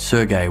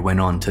 Sergei went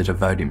on to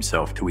devote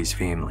himself to his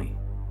family.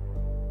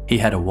 He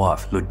had a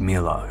wife,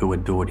 Ludmila, who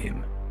adored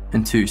him,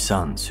 and 2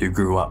 sons who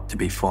grew up to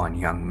be fine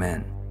young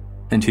men,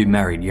 and who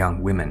married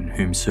young women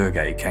whom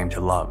Sergei came to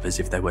love as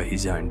if they were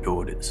his own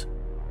daughters.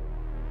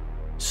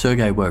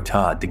 Sergei worked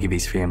hard to give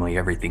his family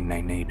everything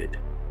they needed.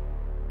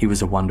 He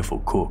was a wonderful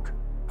cook,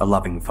 a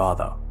loving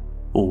father,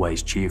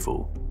 always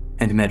cheerful,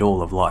 and met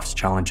all of life's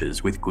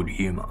challenges with good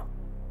humour.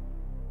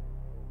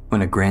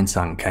 When a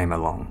grandson came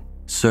along,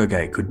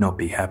 Sergei could not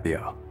be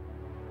happier.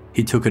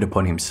 He took it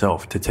upon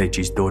himself to teach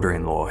his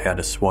daughter-in-law how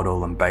to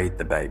swaddle and bathe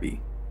the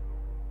baby.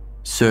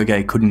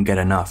 Sergei couldn't get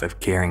enough of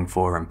caring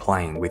for and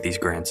playing with his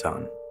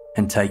grandson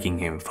and taking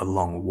him for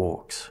long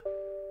walks.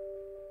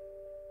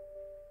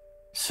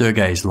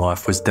 Sergei's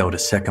life was dealt a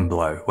second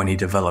blow when he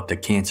developed a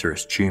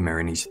cancerous tumour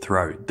in his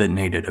throat that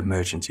needed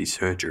emergency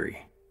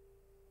surgery.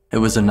 It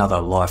was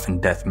another life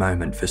and death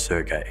moment for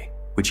Sergei,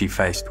 which he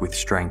faced with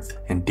strength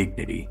and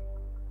dignity.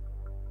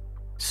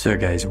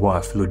 Sergei's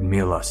wife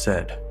Ludmila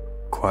said,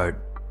 quote,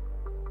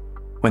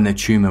 "When the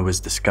tumour was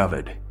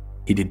discovered,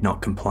 he did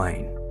not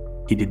complain,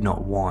 he did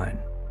not whine,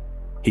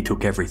 he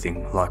took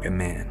everything like a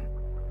man."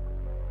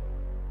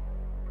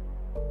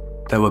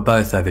 They were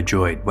both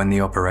overjoyed when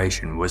the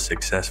operation was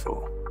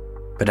successful,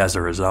 but as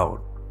a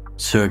result,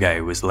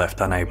 Sergei was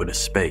left unable to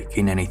speak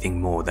in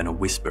anything more than a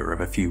whisper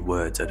of a few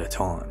words at a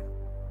time.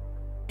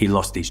 He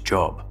lost his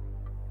job,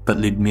 but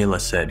Ludmila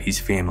said his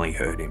family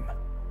heard him,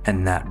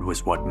 and that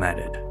was what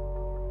mattered.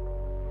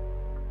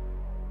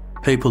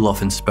 People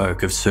often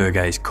spoke of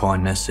Sergei's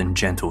kindness and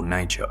gentle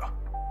nature,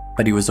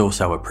 but he was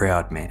also a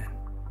proud man.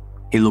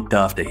 He looked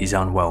after his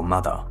unwell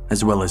mother,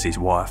 as well as his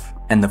wife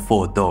and the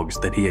 4 dogs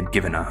that he had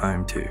given a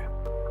home to.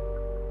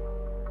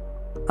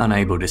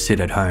 Unable to sit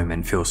at home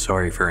and feel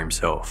sorry for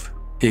himself,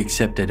 he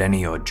accepted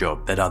any odd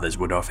job that others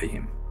would offer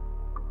him.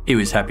 He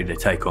was happy to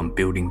take on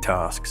building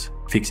tasks,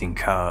 fixing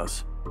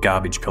cars,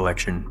 garbage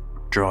collection,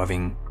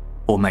 driving,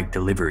 or make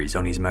deliveries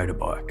on his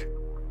motorbike.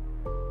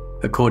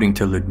 According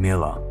to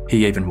Ludmila,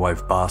 he even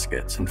wove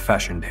baskets and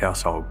fashioned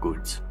household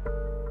goods.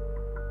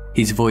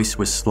 His voice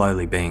was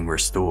slowly being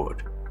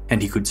restored,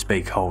 and he could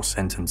speak whole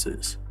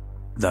sentences,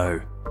 though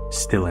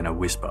still in a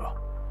whisper.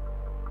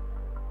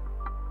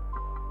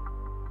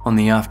 On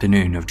the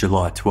afternoon of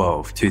July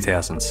 12,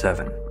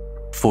 2007,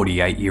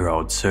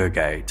 48-year-old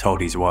Sergei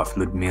told his wife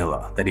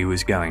Ludmila that he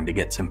was going to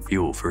get some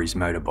fuel for his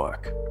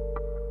motorbike.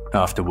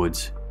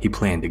 Afterwards, he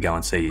planned to go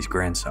and see his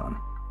grandson,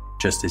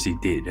 just as he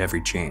did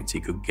every chance he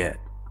could get.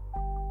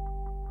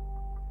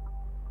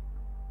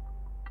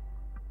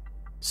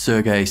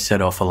 Sergei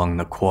set off along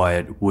the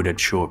quiet, wooded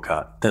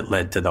shortcut that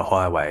led to the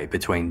highway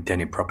between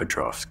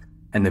Dnepropetrovsk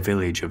and the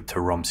village of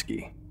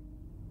Toromsky.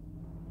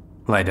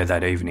 Later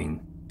that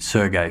evening,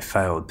 Sergei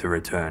failed to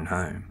return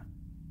home.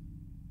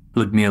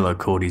 Ludmila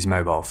called his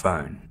mobile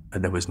phone,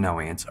 but there was no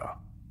answer.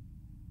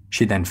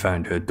 She then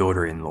phoned her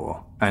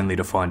daughter-in-law, only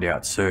to find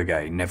out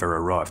Sergei never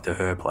arrived to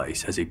her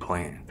place as he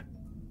planned.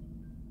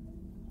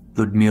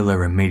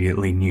 Ludmila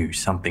immediately knew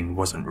something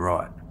wasn't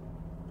right.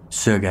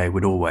 Sergei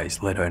would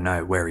always let her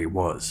know where he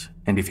was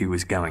and if he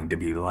was going to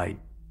be late.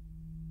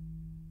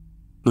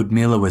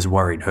 Ludmila was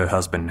worried her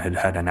husband had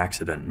had an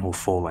accident or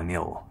fallen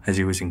ill, as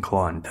he was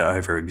inclined to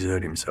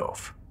overexert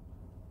himself.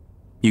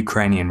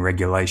 Ukrainian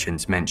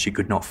regulations meant she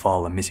could not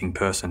file a missing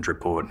persons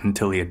report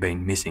until he had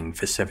been missing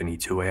for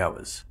 72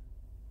 hours.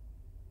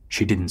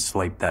 She didn't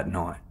sleep that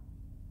night.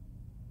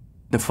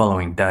 The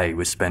following day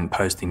was spent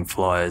posting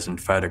flyers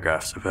and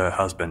photographs of her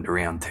husband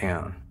around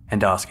town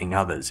and asking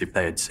others if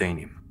they had seen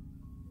him.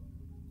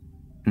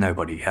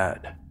 Nobody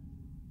had.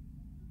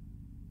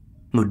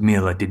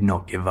 Ludmila did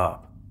not give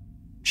up.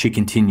 She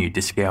continued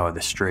to scour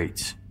the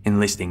streets,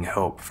 enlisting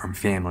help from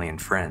family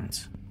and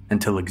friends,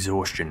 until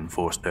exhaustion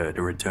forced her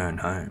to return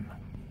home.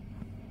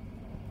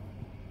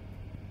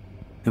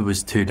 It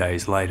was 2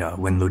 days later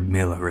when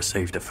Ludmila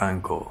received a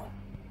phone call.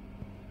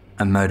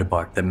 A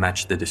motorbike that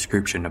matched the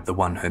description of the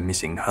one her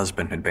missing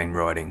husband had been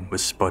riding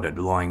was spotted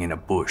lying in a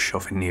bush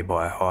off a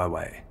nearby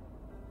highway.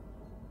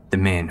 The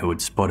man who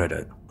had spotted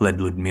it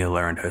led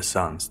Ludmila and her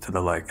sons to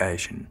the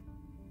location.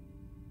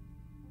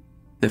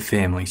 The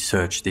family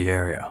searched the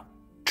area,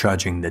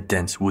 trudging the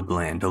dense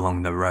woodland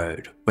along the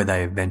road where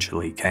they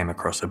eventually came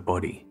across a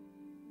body.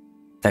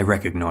 They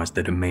recognised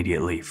it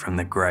immediately from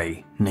the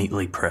grey,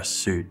 neatly pressed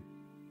suit.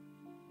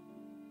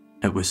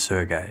 It was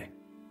Sergei.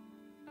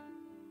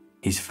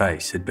 His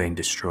face had been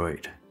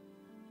destroyed.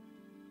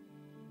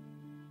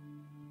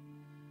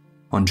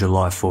 On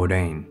July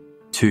 14,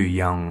 2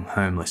 young,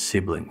 homeless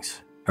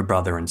siblings, a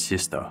brother and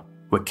sister,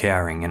 were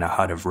cowering in a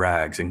hut of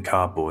rags and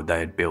cardboard they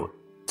had built,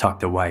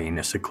 tucked away in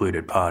a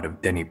secluded part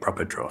of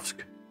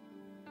Dnepropetrovsk.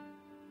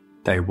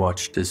 They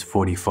watched as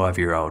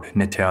 45-year-old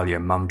Natalia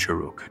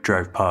Momchuruk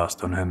drove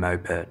past on her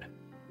moped,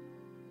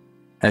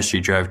 As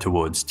she drove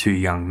towards two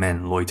young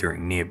men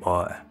loitering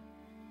nearby,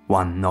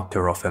 one knocked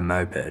her off her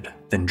moped,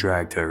 then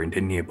dragged her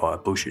into nearby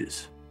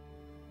bushes.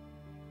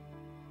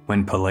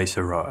 When police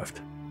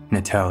arrived,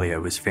 Natalia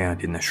was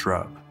found in the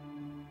shrub,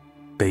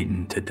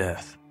 beaten to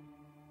death.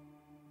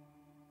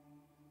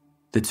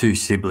 The two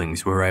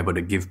siblings were able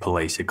to give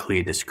police a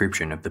clear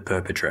description of the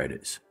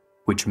perpetrators,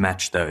 which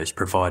matched those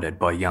provided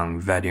by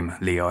young Vadim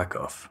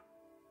Lyakov.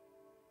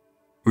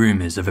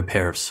 Rumours of a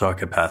pair of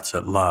psychopaths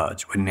at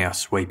large were now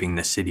sweeping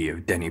the city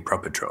of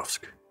Dnepropetrovsk.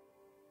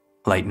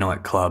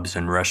 Late-night clubs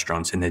and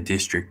restaurants in the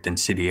district and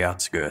city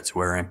outskirts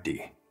were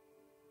empty.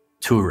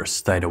 Tourists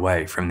stayed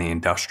away from the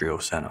industrial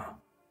centre.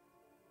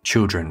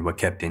 Children were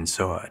kept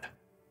inside.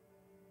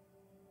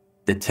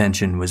 The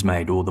tension was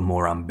made all the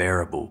more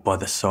unbearable by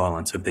the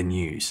silence of the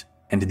news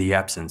and the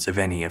absence of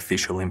any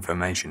official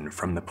information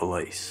from the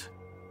police.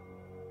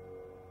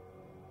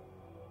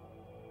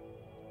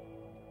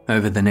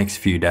 Over the next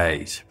few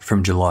days,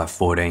 from July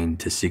 14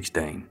 to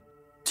 16,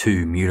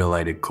 2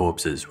 mutilated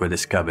corpses were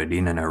discovered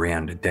in and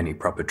around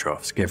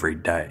Dnepropetrovsk every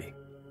day,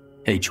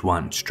 each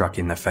one struck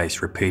in the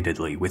face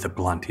repeatedly with a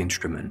blunt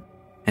instrument,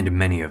 and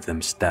many of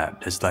them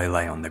stabbed as they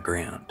lay on the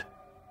ground.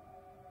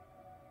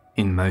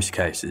 In most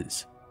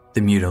cases,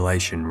 the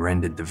mutilation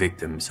rendered the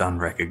victims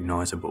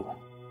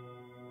unrecognisable.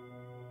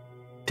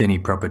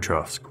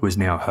 Dnepropetrovsk was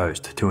now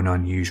host to an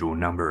unusual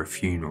number of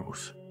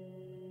funerals.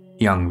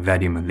 Young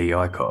Vadim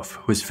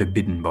Lyakov was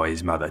forbidden by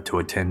his mother to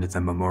attend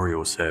the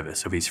memorial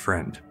service of his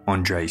friend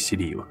Andrei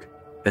Sidiuk,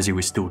 as he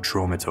was still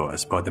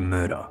traumatised by the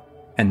murder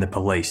and the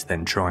police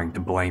then trying to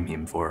blame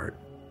him for it.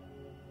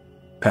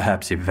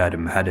 Perhaps if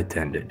Vadim had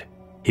attended,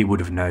 he would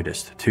have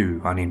noticed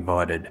 2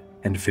 uninvited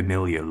and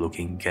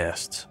familiar-looking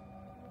guests.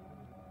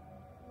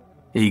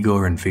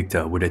 Igor and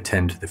Victor would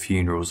attend the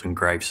funerals and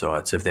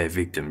gravesites of their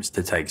victims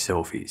to take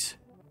selfies.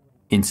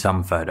 In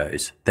some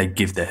photos, they'd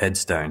give the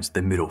headstones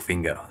the middle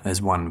finger as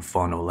one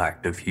final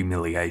act of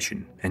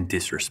humiliation and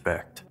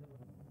disrespect.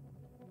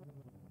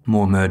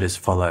 More murders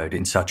followed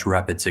in such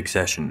rapid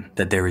succession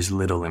that there is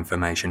little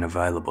information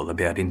available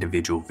about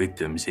individual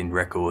victims in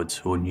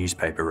records or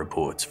newspaper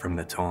reports from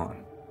the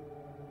time.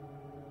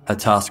 A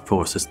task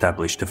force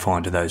established to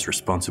find those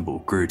responsible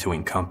grew to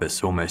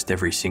encompass almost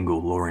every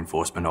single law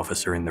enforcement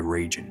officer in the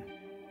region.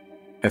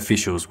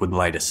 Officials would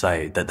later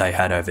say that they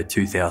had over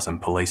 2,000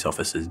 police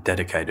officers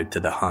dedicated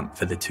to the hunt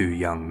for the 2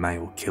 young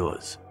male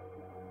killers.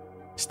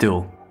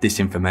 Still, this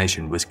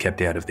information was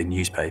kept out of the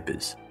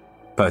newspapers,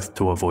 both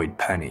to avoid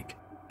panic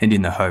and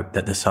in the hope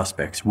that the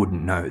suspects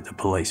wouldn't know the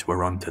police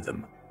were onto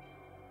them.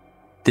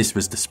 This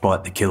was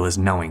despite the killers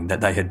knowing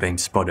that they had been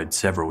spotted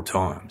several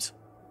times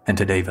and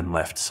had even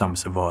left some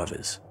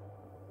survivors.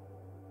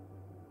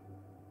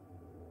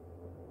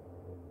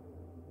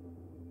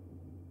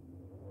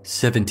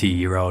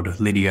 70-year-old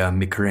Lydia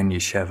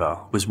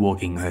Mikrenysheva was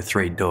walking her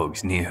 3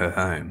 dogs near her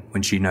home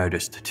when she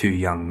noticed 2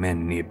 young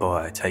men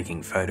nearby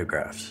taking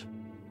photographs.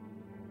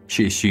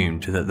 She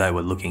assumed that they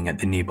were looking at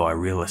the nearby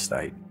real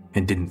estate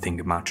and didn't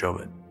think much of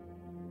it.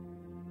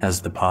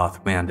 As the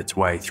path wound its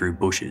way through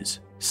bushes,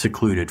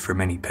 secluded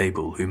from any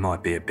people who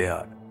might be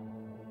about,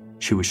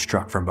 she was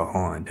struck from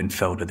behind and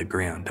fell to the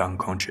ground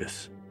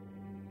unconscious.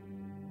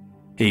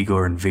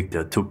 Igor and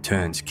Victor took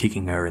turns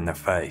kicking her in the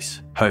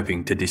face,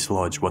 hoping to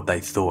dislodge what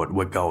they thought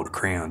were gold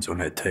crowns on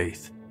her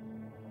teeth.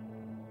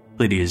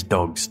 Lydia's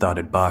dogs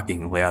started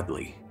barking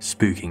loudly,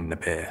 spooking the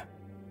pair.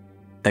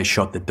 They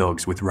shot the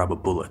dogs with rubber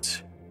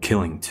bullets,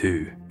 killing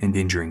 2 and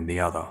injuring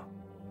the other.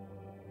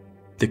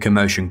 The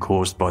commotion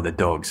caused by the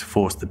dogs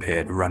forced the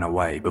pair to run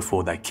away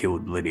before they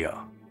killed Lydia.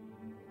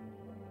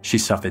 She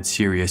suffered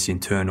serious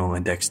internal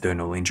and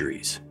external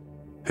injuries.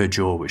 Her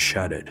jaw was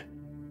shattered,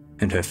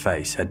 and her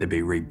face had to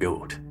be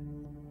rebuilt.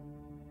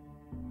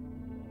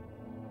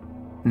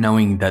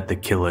 Knowing that the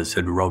killers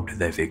had robbed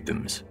their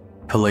victims,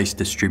 police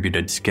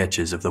distributed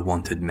sketches of the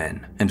wanted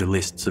men and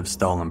lists of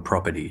stolen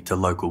property to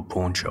local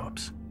pawn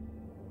shops.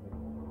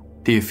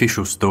 The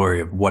official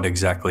story of what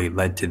exactly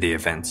led to the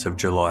events of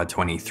July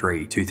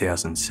 23,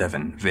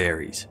 2007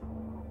 varies.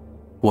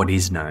 What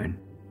is known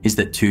is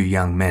that 2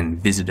 young men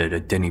visited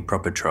a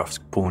Dnepropetrovsk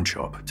pawn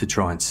shop to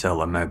try and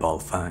sell a mobile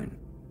phone.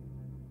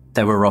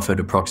 They were offered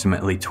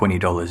approximately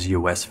 $20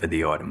 US for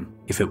the item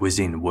if it was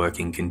in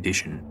working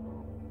condition.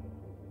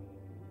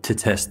 To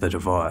test the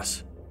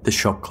device, the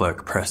shop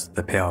clerk pressed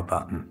the power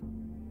button.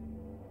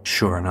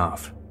 Sure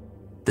enough,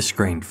 the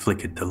screen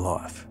flickered to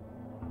life.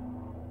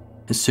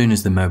 As soon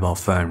as the mobile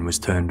phone was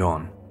turned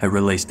on, it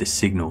released a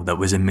signal that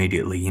was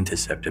immediately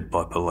intercepted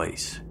by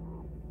police.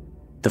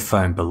 The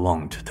phone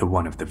belonged to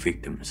one of the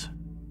victims.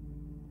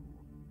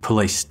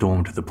 Police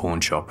stormed the pawn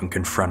shop and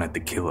confronted the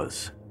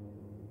killers,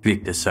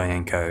 Viktor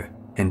Sayenko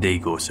and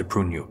Igor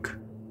Saprunyuk.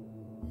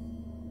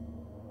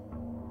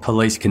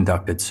 Police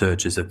conducted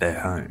searches of their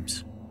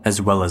homes,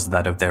 as well as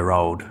that of their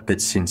old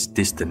but since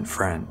distant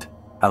friend,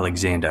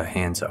 Alexander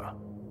Hansa.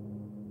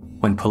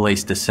 When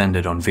police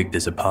descended on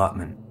Victor's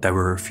apartment, they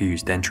were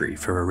refused entry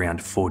for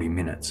around 40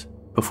 minutes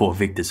before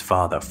Victor's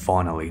father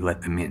finally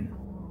let them in.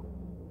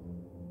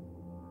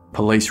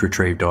 Police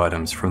retrieved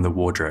items from the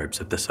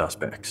wardrobes of the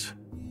suspects,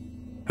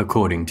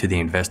 According to the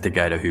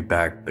investigator who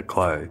bagged the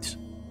clothes,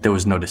 there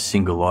was not a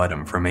single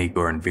item from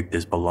Igor and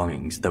Victor's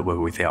belongings that were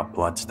without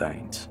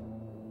bloodstains.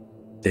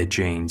 Their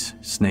jeans,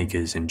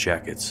 sneakers and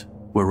jackets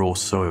were all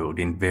soiled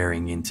in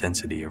varying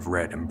intensity of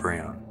red and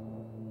brown.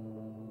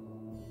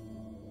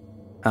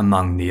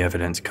 Among the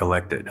evidence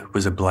collected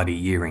was a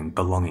bloody earring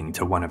belonging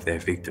to one of their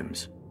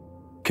victims,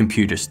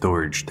 computer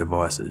storage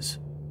devices,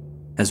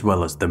 as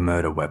well as the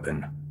murder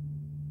weapon,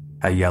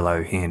 a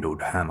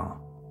yellow-handled hammer.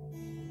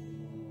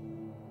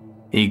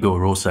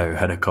 Igor also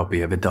had a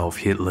copy of Adolf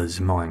Hitler's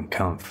Mein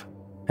Kampf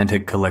and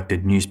had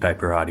collected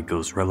newspaper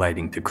articles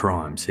relating to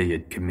crimes he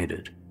had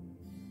committed.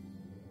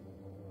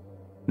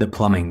 The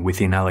plumbing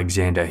within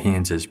Alexander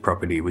Hans's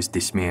property was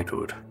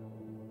dismantled.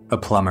 A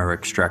plumber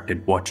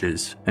extracted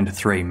watches and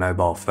 3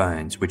 mobile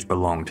phones which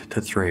belonged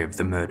to 3 of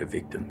the murder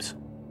victims.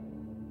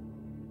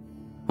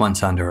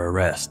 Once under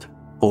arrest,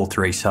 all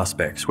 3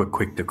 suspects were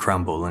quick to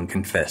crumble and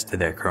confess to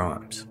their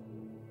crimes.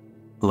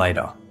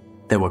 Later,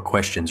 there were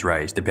questions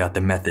raised about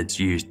the methods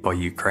used by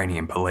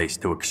Ukrainian police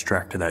to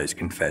extract those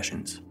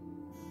confessions.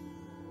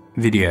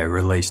 Video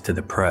released to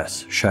the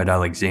press showed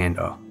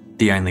Alexander,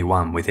 the only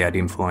one without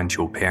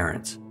influential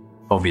parents,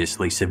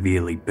 obviously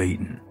severely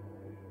beaten.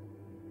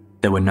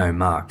 There were no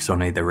marks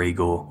on either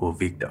Igor or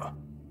Victor.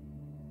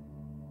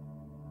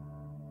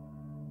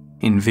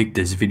 In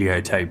Victor's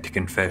videotaped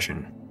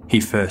confession, he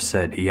first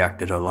said he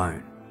acted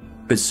alone,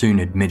 but soon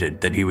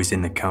admitted that he was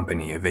in the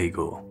company of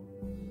Igor.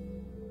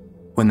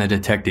 When the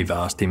detective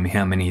asked him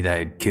how many they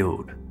had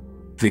killed,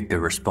 Victor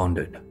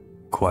responded,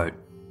 quote,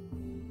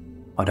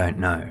 "I don't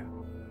know.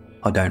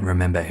 I don't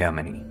remember how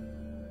many.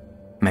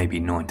 Maybe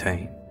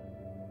 19.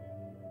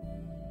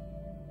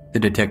 The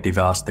detective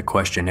asked the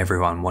question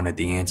everyone wanted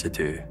the answer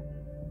to.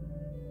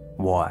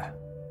 Why?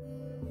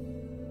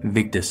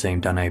 Victor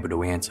seemed unable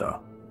to answer.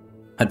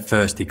 At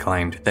first he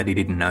claimed that he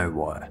didn't know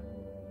why.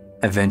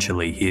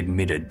 Eventually he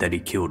admitted that he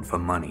killed for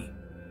money.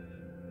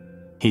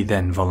 He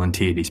then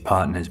volunteered his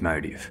partner's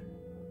motive.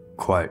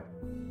 Quote,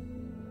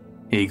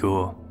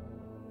 Igor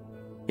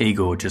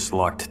just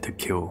liked to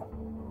kill.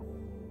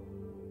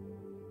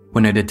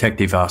 When a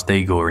detective asked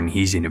Igor in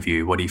his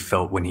interview what he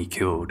felt when he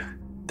killed,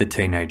 the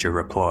teenager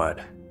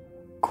replied,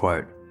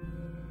 quote,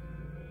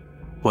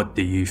 "What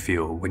do you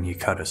feel when you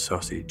cut a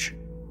sausage?"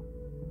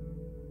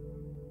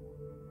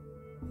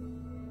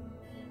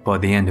 By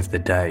the end of the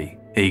day,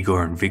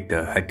 Igor and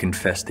Victor had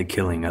confessed to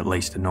killing at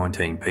least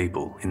 19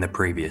 people in the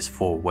previous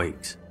 4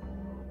 weeks.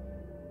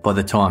 By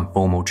the time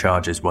formal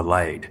charges were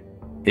laid,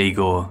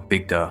 Igor,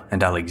 Victor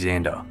and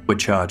Alexander were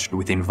charged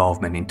with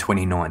involvement in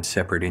 29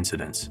 separate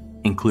incidents,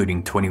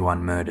 including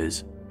 21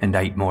 murders and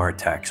 8 more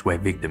attacks where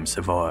victims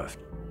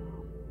survived.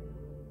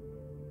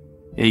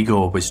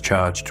 Igor was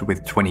charged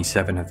with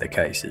 27 of the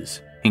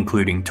cases,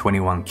 including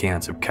 21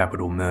 counts of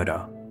capital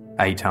murder,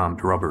 8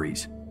 armed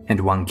robberies, and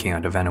 1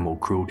 count of animal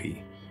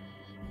cruelty.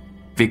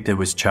 Victor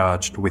was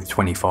charged with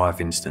 25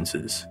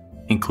 instances,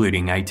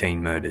 including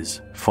 18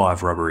 murders,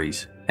 5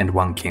 robberies, and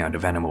 1 count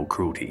of animal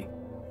cruelty.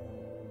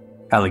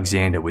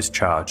 Alexander was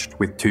charged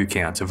with 2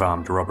 counts of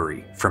armed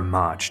robbery from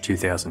March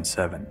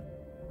 2007,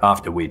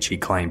 after which he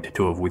claimed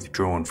to have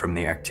withdrawn from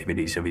the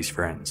activities of his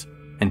friends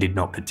and did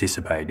not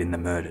participate in the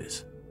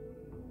murders.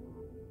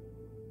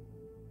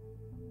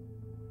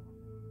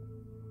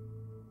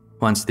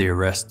 Once the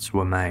arrests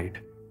were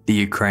made, the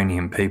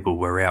Ukrainian people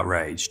were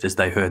outraged as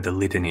they heard the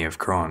litany of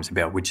crimes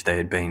about which they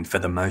had been, for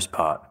the most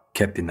part,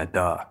 kept in the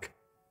dark.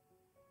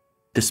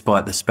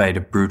 Despite the spate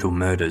of brutal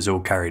murders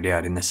all carried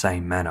out in the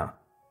same manner,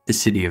 the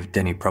city of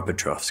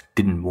Dnepropetrovsk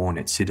didn't warn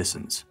its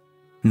citizens,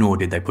 nor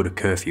did they put a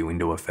curfew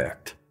into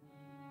effect.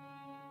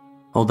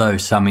 Although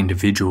some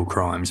individual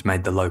crimes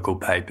made the local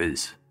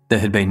papers, there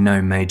had been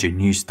no major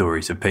news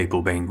stories of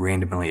people being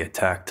randomly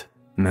attacked,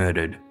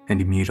 murdered,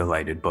 and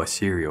mutilated by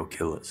serial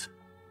killers.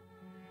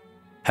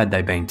 Had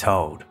they been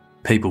told,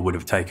 people would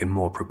have taken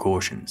more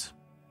precautions.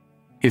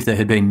 If there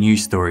had been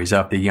news stories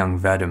after young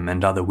Vadim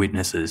and other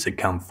witnesses had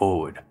come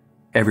forward,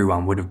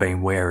 everyone would have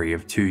been wary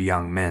of 2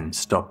 young men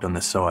stopped on the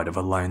side of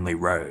a lonely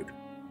road,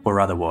 or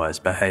otherwise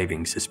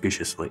behaving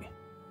suspiciously.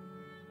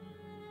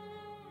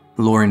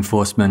 Law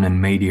enforcement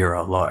and media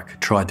alike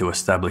tried to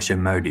establish a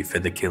motive for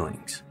the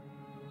killings.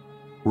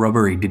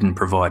 Robbery didn't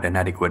provide an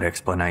adequate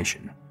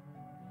explanation.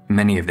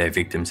 Many of their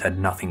victims had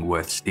nothing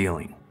worth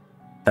stealing.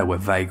 They were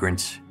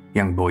vagrants,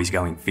 young boys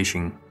going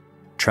fishing,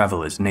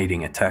 travellers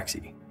needing a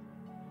taxi,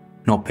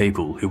 not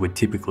people who would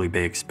typically be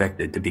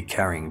expected to be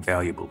carrying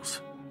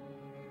valuables.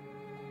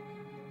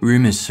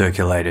 Rumours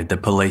circulated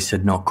that police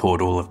had not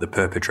caught all of the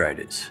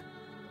perpetrators.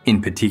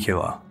 In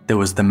particular, there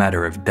was the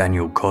matter of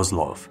Daniel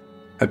Kozlov,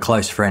 a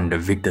close friend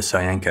of Viktor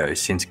Sayenko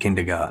since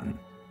kindergarten.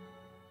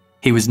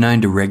 He was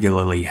known to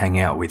regularly hang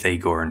out with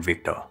Igor and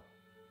Victor.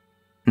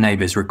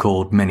 Neighbours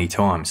recalled many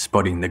times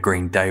spotting the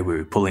green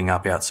Daewoo pulling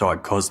up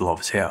outside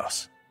Kozlov's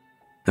house.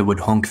 They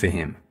would honk for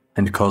him,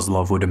 and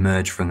Kozlov would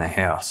emerge from the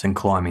house and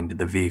climb into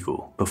the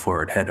vehicle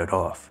before it headed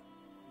off.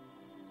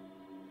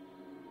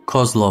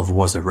 Kozlov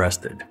was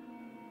arrested.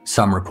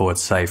 Some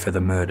reports say for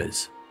the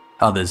murders,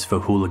 others for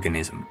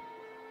hooliganism.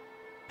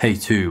 He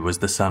too was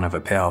the son of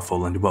a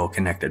powerful and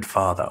well-connected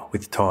father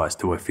with ties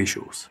to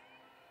officials.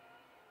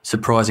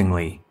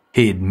 Surprisingly,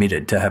 he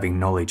admitted to having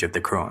knowledge of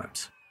the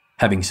crimes,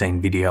 having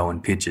seen video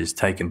and pictures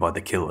taken by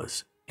the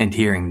killers and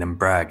hearing them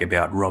brag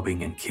about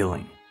robbing and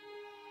killing.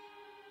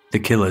 The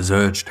killers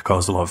urged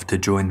Kozlov to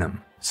join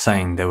them,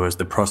 saying there was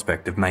the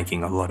prospect of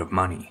making a lot of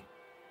money.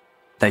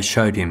 They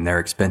showed him their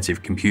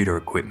expensive computer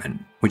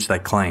equipment, which they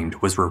claimed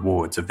was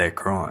rewards of their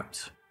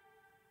crimes.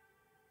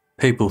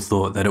 People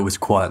thought that it was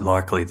quite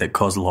likely that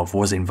Kozlov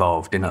was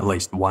involved in at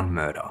least one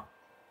murder,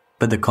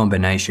 but the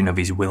combination of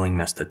his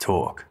willingness to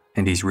talk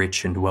and his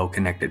rich and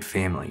well-connected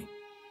family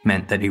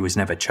meant that he was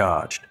never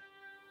charged,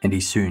 and he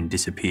soon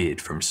disappeared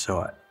from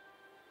sight.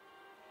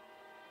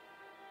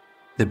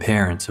 The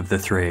parents of the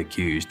three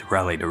accused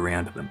rallied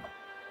around them.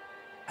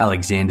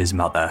 Alexander's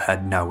mother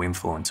had no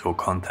influence or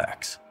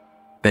contacts,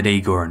 but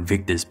Igor and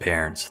Viktor's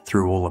parents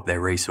threw all of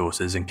their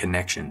resources and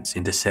connections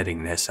into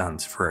setting their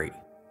sons free.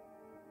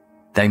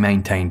 They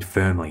maintained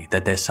firmly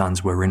that their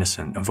sons were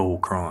innocent of all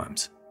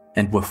crimes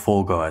and were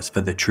fall guys for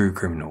the true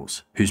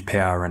criminals whose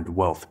power and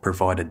wealth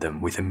provided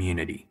them with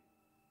immunity.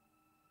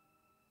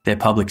 Their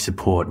public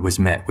support was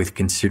met with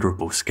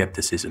considerable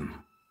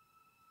scepticism.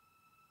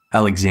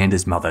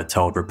 Alexander's mother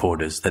told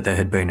reporters that there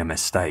had been a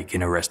mistake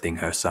in arresting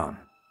her son.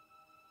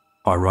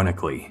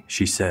 Ironically,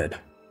 she said,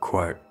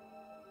 quote,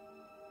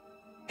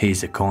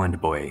 "He's a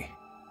kind boy.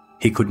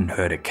 He couldn't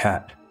hurt a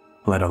cat,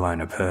 let alone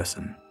a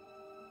person."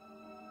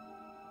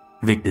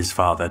 Viktor's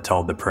father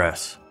told the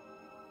press,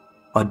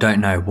 "I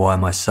don't know why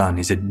my son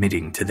is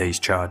admitting to these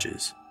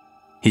charges.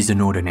 He's an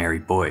ordinary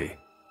boy.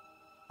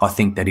 I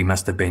think that he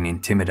must have been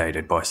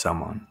intimidated by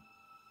someone.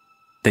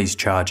 These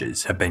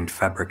charges have been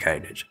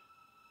fabricated."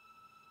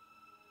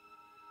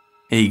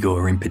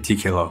 Igor in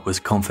particular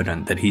was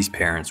confident that his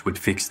parents would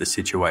fix the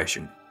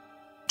situation,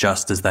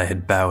 just as they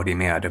had bailed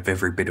him out of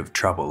every bit of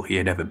trouble he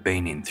had ever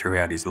been in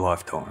throughout his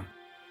lifetime.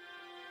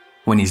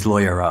 When his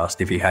lawyer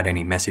asked if he had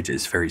any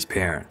messages for his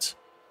parents,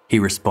 he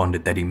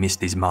responded that he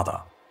missed his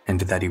mother and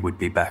that he would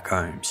be back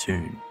home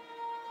soon.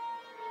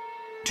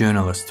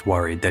 Journalists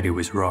worried that he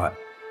was right.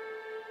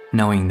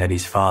 Knowing that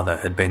his father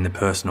had been the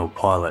personal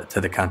pilot to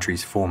the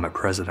country's former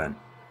president,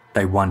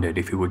 they wondered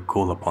if he would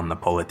call upon the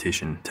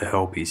politician to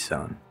help his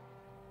son.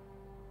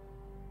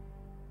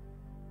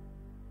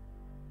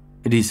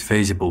 It is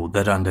feasible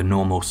that under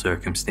normal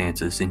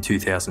circumstances in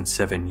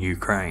 2007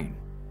 Ukraine,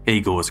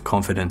 Igor's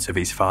confidence of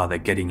his father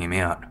getting him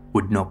out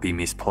would not be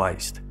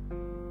misplaced.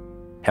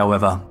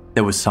 However,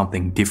 there was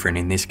something different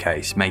in this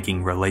case,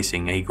 making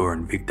releasing Igor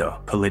and Viktor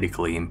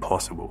politically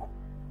impossible.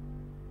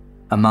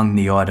 Among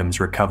the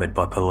items recovered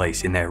by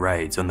police in their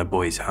raids on the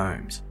boys'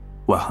 homes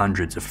were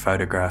hundreds of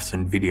photographs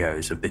and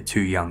videos of the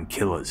two young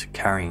killers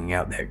carrying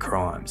out their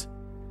crimes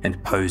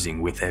and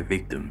posing with their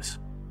victims.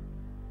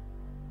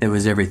 There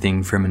was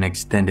everything from an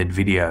extended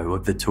video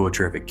of the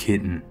torture of a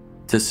kitten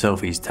to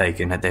selfies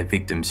taken at their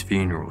victims'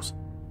 funerals,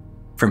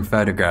 from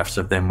photographs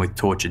of them with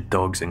tortured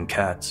dogs and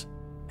cats,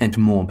 and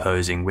more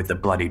posing with the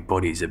bloodied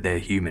bodies of their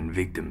human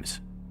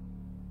victims.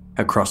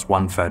 Across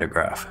one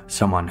photograph,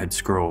 someone had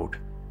scrawled,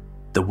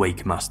 "The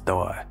weak must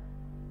die,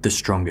 the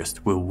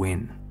strongest will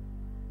win."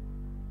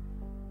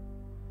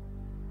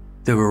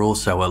 There were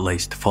also at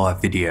least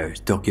 5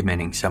 videos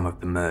documenting some of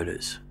the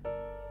murders.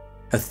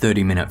 A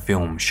 30-minute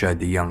film showed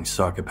the young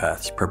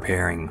psychopaths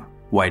preparing,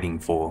 waiting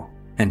for,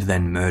 and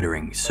then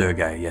murdering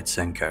Sergei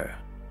Yatsenko.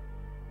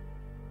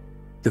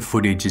 The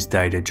footage is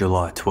dated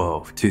July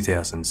 12,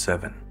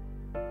 2007.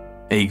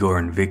 Igor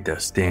and Viktor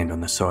stand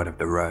on the side of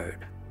the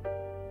road.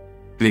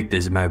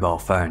 Viktor's mobile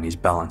phone is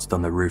balanced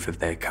on the roof of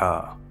their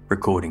car,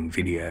 recording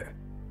video.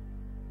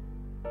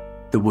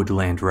 The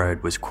woodland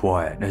road was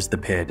quiet as the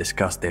pair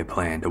discussed their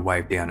plan to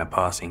wave down a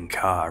passing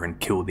car and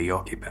kill the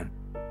occupant,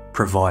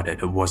 provided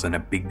it wasn't a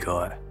big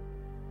guy.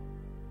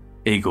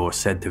 Igor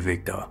said to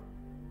Viktor,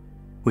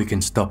 "We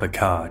can stop a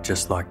car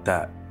just like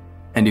that,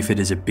 and if it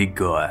is a big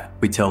guy,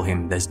 we tell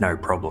him there's no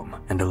problem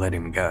and to let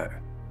him go.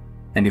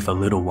 And if a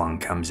little one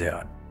comes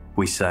out,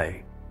 we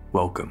say,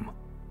 'Welcome,'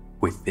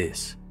 with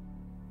this."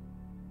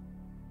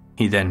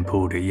 He then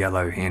pulled a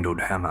yellow-handled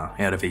hammer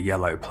out of a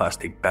yellow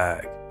plastic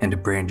bag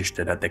and brandished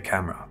it at the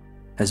camera,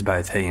 as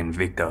both he and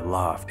Viktor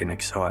laughed in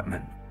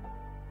excitement.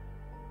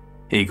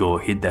 Igor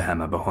hid the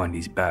hammer behind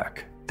his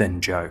back,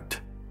 then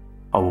joked,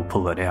 "I will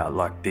pull it out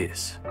like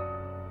this,"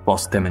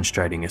 whilst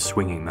demonstrating a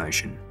swinging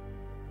motion.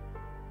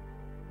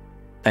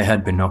 They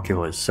had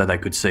binoculars so they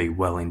could see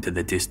well into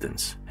the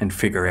distance and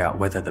figure out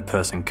whether the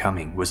person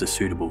coming was a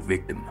suitable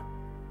victim.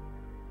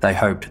 They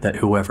hoped that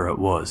whoever it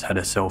was had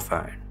a cell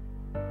phone.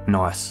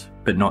 Nice,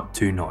 but not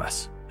too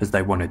nice, as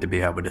they wanted to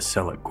be able to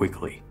sell it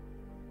quickly.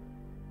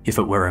 If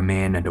it were a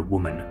man and a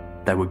woman,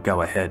 they would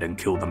go ahead and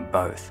kill them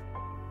both,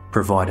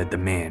 provided the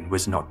man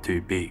was not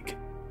too big.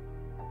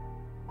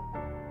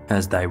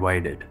 As they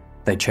waited,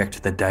 they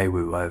checked the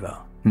Daewoo over,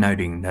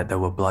 noting that there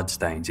were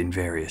bloodstains in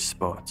various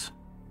spots.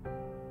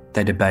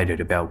 They debated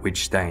about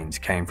which stains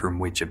came from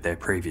which of their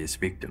previous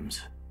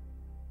victims.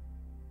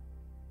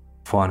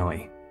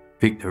 Finally,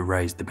 Victor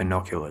raised the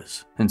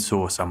binoculars and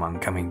saw someone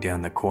coming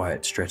down the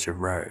quiet stretch of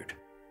road.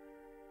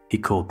 He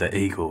called to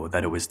Igor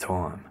that it was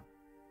time.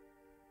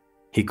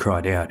 He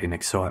cried out in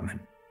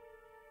excitement.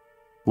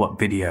 What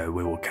video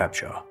we will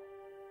capture,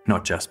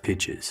 not just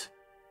pictures.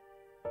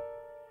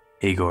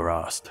 Igor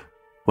asked,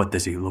 what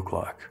does he look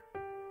like?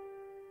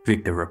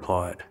 Victor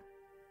replied,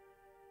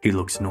 he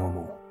looks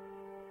normal.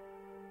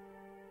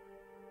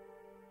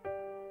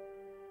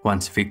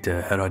 Once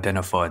Victor had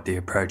identified the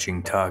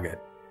approaching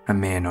target, a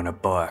man on a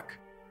bike,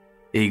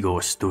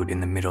 Igor stood in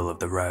the middle of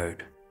the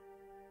road.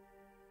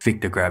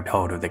 Victor grabbed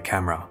hold of the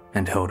camera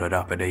and held it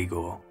up at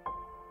Igor.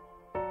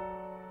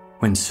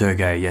 When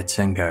Sergei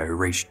Yatsenko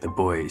reached the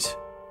boys,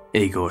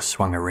 Igor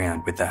swung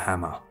around with the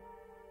hammer.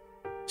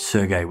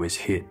 Sergei was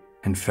hit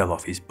and fell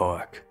off his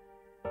bike.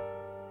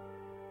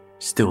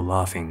 Still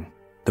laughing,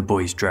 the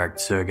boys dragged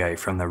Sergei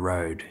from the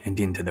road and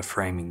into the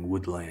framing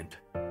woodland.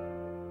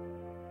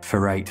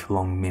 For 8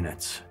 long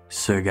minutes,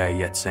 Sergei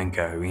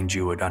Yatsenko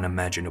endured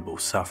unimaginable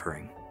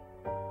suffering.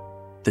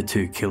 The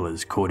 2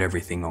 killers caught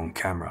everything on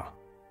camera,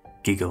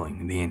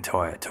 giggling the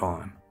entire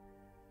time.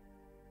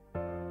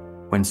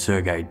 When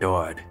Sergei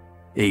died,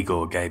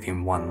 Igor gave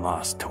him one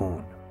last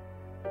taunt.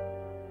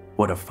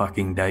 What a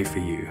fucking day for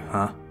you,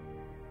 huh?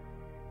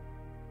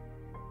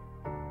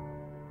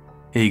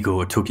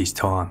 Igor took his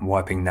time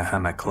wiping the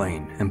hammer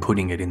clean and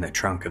putting it in the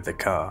trunk of the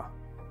car,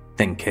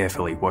 then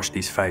carefully washed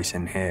his face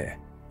and hair,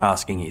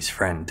 asking his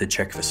friend to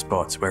check for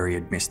spots where he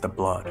had missed the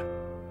blood.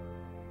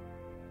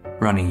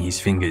 Running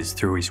his fingers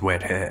through his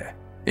wet hair,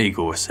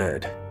 Igor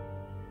said,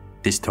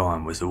 "This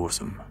time was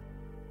awesome."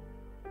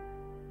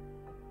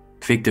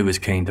 Victor was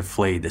keen to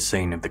flee the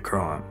scene of the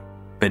crime,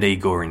 but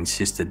Igor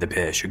insisted the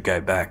pair should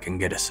go back and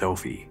get a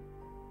selfie.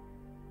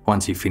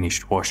 Once he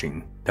finished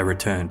washing, they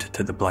returned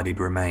to the bloodied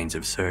remains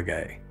of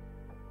Sergei.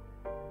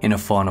 In a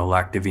final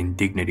act of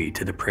indignity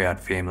to the proud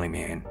family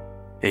man,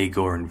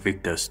 Igor and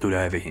Victor stood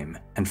over him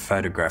and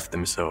photographed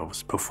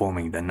themselves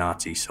performing the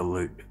Nazi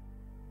salute.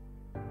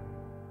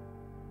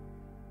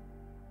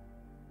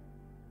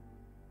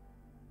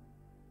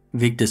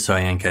 Victor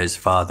Sayenko's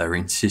father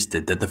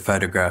insisted that the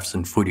photographs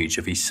and footage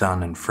of his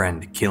son and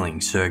friend killing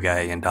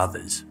Sergei and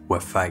others were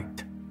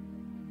faked.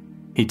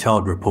 He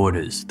told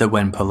reporters that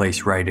when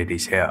police raided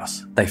his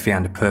house, they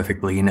found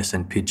perfectly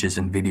innocent pictures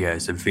and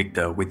videos of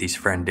Victor with his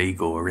friend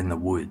Igor in the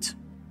woods,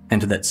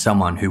 and that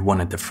someone who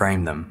wanted to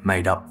frame them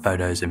made up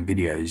photos and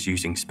videos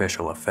using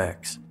special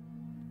effects.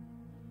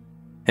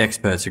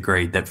 Experts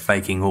agreed that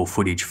faking all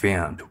footage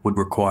found would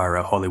require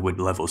a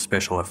Hollywood-level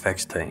special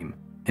effects team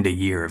and a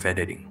year of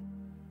editing.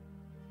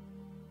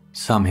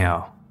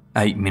 Somehow,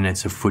 8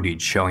 minutes of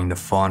footage showing the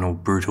final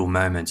brutal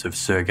moments of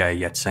Sergei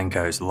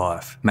Yatsenko's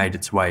life made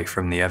its way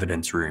from the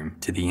evidence room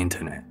to the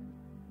internet.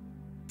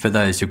 For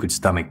those who could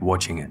stomach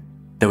watching it,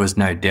 there was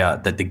no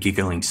doubt that the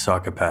giggling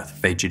psychopath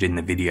featured in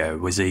the video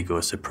was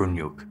Igor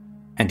Saprunyuk,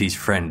 and his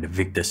friend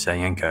Victor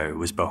Sayenko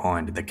was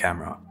behind the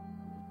camera.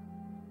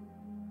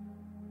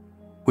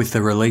 With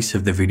the release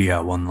of the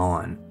video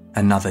online,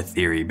 another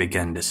theory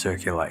began to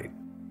circulate.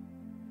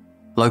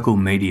 Local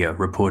media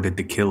reported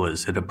the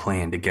killers had a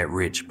plan to get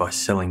rich by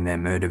selling their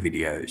murder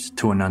videos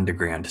to an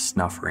underground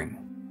snuff ring.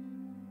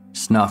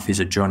 Snuff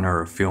is a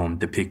genre of film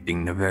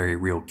depicting the very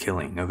real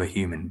killing of a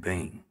human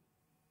being.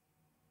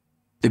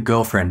 The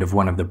girlfriend of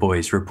one of the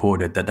boys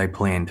reported that they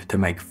planned to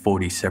make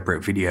 40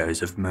 separate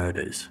videos of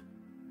murders.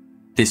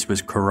 This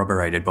was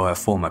corroborated by a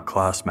former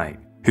classmate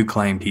who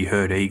claimed he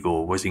heard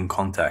Igor was in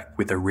contact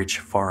with a rich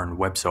foreign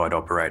website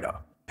operator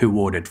who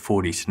ordered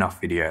 40 snuff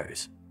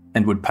videos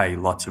and would pay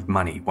lots of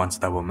money once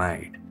they were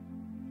made.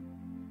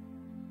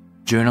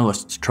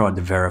 Journalists tried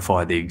to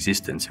verify the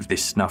existence of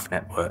this snuff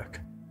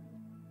network.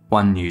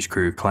 One news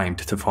crew claimed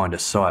to find a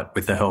site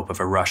with the help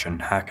of a Russian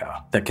hacker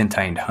that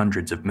contained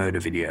hundreds of murder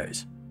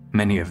videos,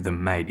 many of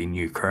them made in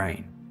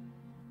Ukraine.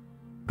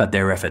 But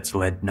their efforts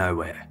led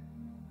nowhere.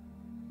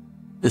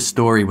 The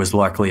story was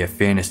likely a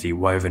fantasy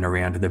woven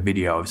around the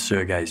video of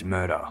Sergei's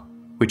murder,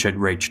 which had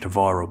reached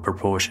viral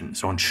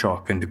proportions on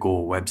shock and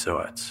gore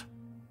websites.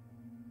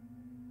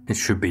 It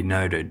should be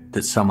noted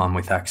that someone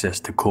with access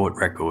to court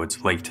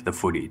records leaked the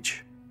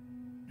footage,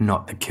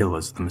 not the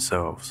killers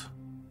themselves.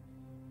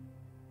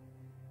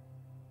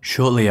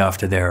 Shortly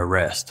after their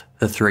arrest,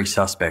 the 3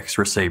 suspects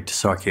received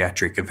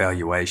psychiatric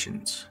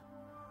evaluations.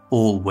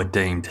 All were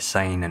deemed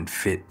sane and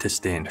fit to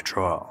stand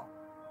trial.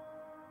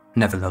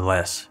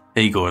 Nevertheless,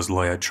 Igor's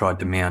lawyer tried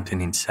to mount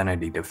an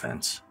insanity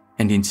defence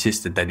and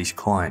insisted that his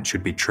client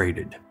should be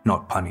treated,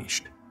 not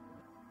punished.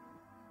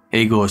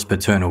 Igor's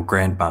paternal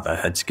grandmother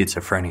had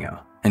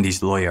schizophrenia, and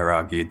his lawyer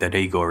argued that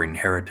Igor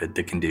inherited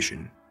the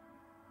condition.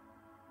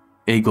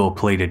 Igor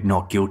pleaded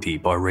not guilty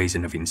by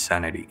reason of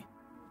insanity.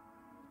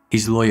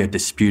 His lawyer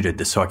disputed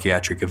the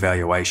psychiatric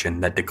evaluation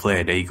that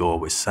declared Igor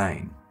was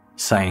sane,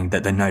 saying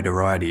that the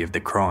notoriety of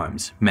the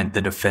crimes meant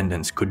the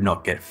defendants could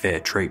not get fair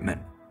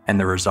treatment and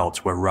the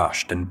results were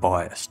rushed and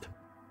biased.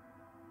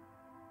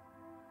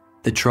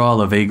 The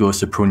trial of Igor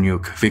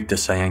Saprunyuk, Victor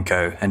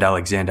Sayenko and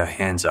Alexander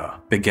Hanza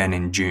began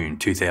in June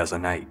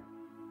 2008.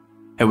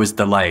 It was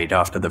delayed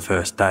after the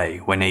first day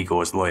when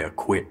Igor's lawyer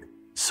quit,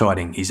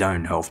 citing his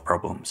own health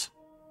problems.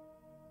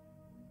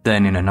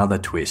 Then in another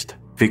twist,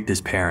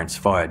 Victor's parents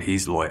fired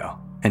his lawyer,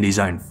 and his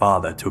own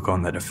father took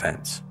on the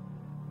defence.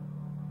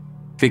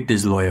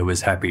 Victor's lawyer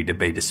was happy to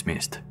be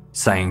dismissed,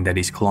 saying that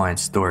his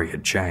client's story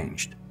had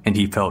changed, and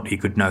he felt he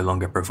could no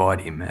longer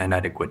provide him an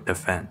adequate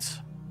defence.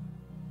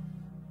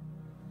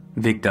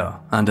 Victor,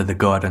 under the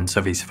guidance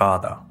of his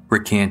father,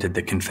 recanted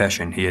the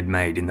confession he had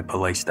made in the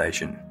police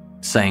station,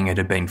 saying it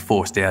had been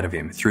forced out of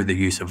him through the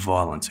use of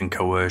violence and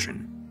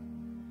coercion.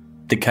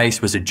 The case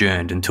was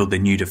adjourned until the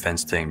new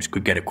defence teams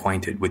could get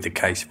acquainted with the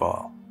case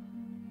file.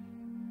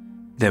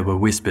 There were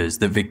whispers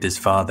that Victor's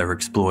father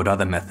explored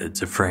other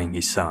methods of freeing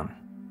his son,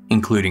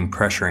 including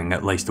pressuring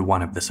at least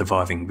one of the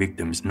surviving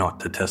victims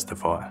not to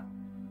testify.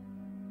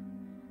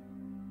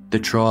 The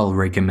trial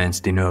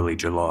recommenced in early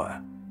July.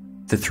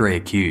 The three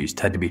accused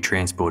had to be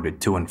transported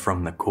to and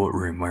from the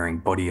courtroom wearing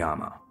body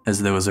armour,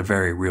 as there was a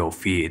very real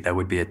fear they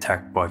would be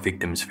attacked by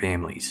victims'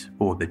 families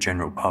or the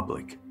general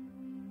public.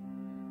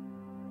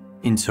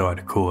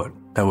 Inside court,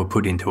 they were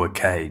put into a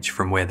cage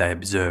from where they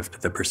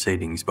observed the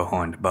proceedings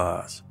behind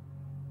bars.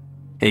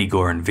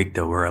 Igor and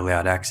Victor were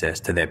allowed access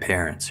to their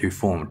parents who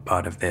formed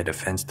part of their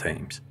defence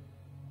teams,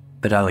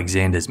 but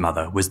Alexander's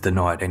mother was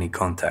denied any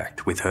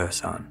contact with her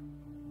son.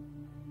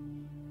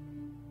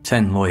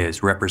 10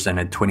 lawyers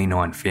represented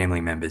 29 family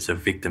members of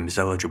victims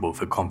eligible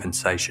for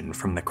compensation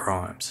from the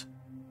crimes.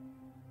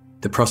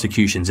 The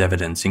prosecution's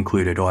evidence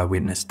included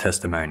eyewitness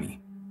testimony,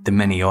 the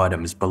many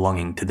items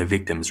belonging to the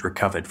victims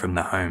recovered from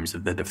the homes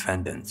of the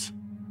defendants,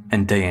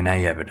 and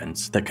DNA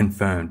evidence that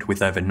confirmed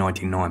with over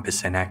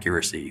 99%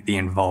 accuracy the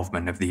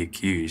involvement of the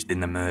accused in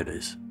the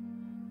murders.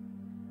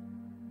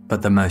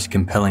 But the most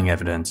compelling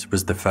evidence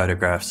was the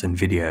photographs and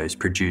videos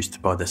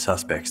produced by the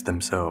suspects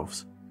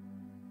themselves.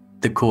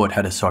 The court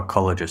had a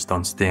psychologist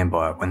on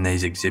standby when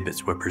these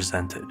exhibits were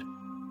presented,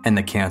 and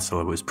the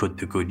counsellor was put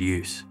to good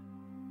use.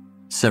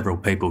 Several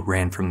people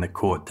ran from the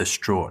court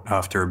distraught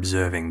after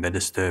observing the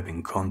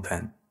disturbing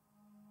content.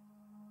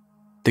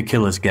 The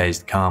killers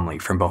gazed calmly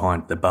from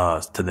behind the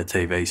bars to the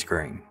TV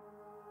screen.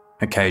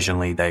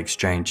 Occasionally they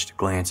exchanged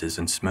glances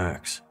and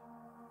smirks.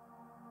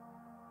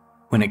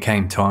 When it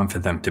came time for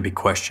them to be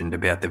questioned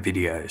about the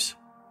videos,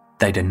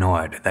 they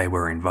denied they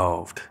were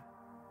involved.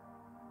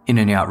 In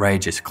an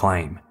outrageous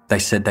claim, they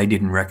said they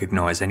didn't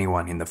recognise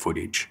anyone in the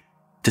footage,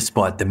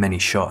 despite the many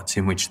shots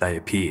in which they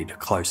appeared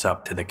close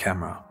up to the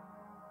camera.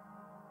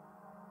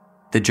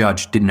 The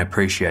judge didn't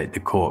appreciate the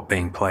court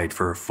being played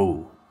for a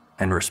fool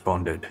and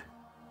responded,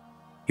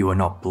 "You are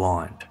not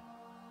blind."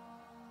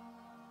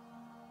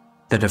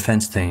 The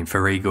defence team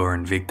for Igor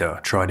and Victor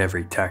tried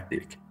every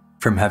tactic,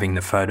 from having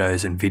the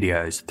photos and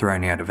videos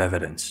thrown out of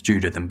evidence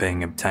due to them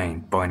being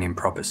obtained by an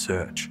improper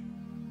search,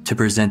 to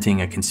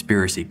presenting a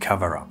conspiracy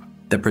cover-up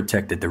that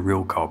protected the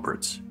real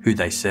culprits, who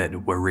they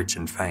said were rich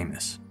and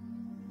famous.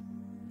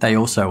 They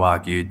also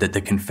argued that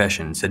the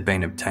confessions had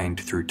been obtained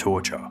through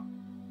torture,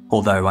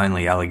 although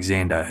only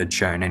Alexander had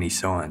shown any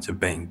signs of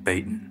being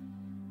beaten.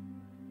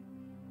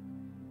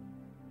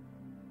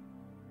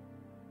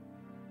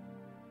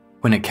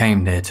 When it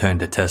came their turn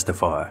to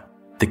testify,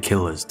 the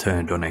killers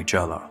turned on each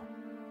other.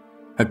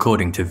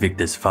 According to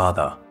Victor's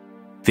father,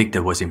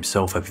 Victor was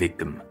himself a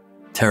victim,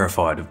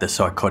 terrified of the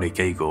psychotic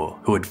Igor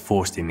who had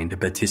forced him into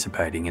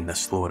participating in the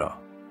slaughter.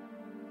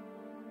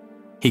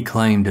 He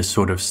claimed a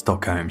sort of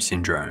Stockholm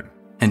syndrome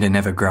and an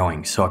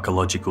ever-growing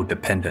psychological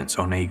dependence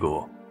on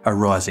Igor,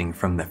 arising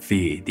from the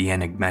fear the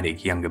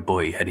enigmatic younger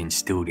boy had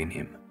instilled in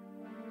him.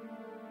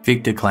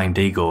 Victor claimed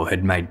Igor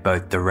had made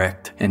both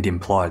direct and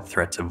implied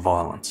threats of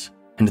violence,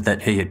 and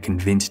that he had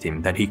convinced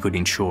him that he could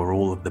ensure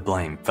all of the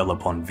blame fell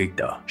upon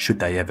Victor should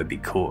they ever be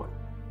caught.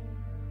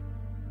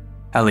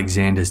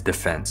 Alexander's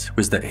defence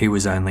was that he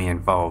was only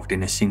involved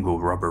in a single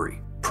robbery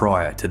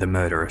prior to the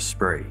murderous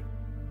spree.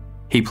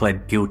 He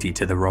pled guilty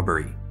to the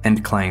robbery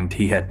and claimed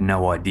he had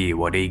no idea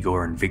what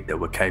Igor and Victor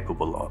were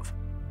capable of,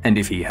 and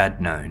if he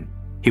had known,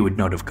 he would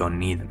not have gone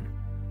near them,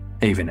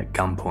 even at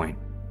gunpoint.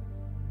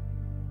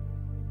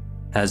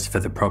 As for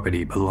the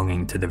property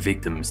belonging to the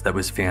victims that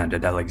was found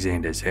at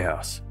Alexander's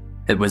house,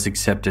 it was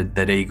accepted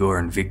that Igor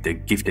and Victor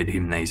gifted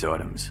him these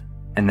items,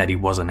 and that he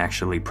wasn't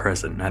actually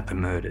present at the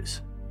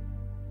murders.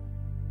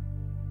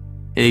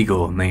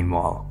 Igor,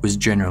 meanwhile, was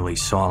generally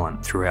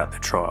silent throughout the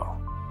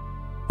trial,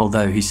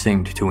 although he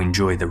seemed to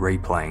enjoy the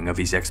replaying of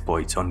his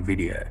exploits on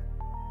video.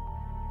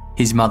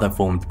 His mother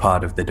formed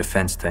part of the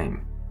defence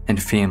team,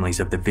 and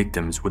families of the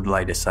victims would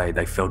later say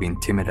they felt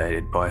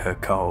intimidated by her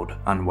cold,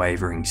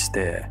 unwavering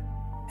stare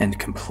and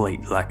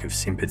complete lack of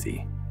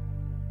sympathy.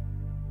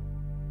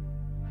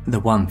 The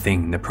one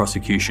thing the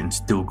prosecution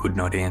still could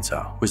not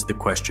answer was the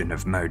question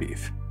of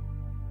motive.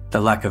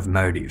 The lack of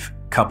motive,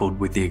 coupled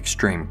with the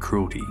extreme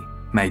cruelty,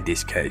 made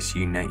this case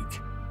unique.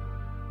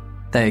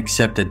 They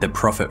accepted that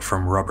profit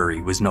from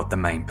robbery was not the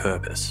main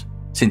purpose,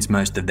 since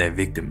most of their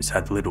victims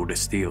had little to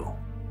steal.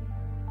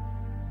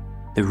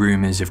 The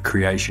rumours of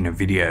creation of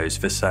videos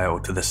for sale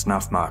to the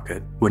snuff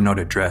market were not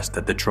addressed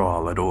at the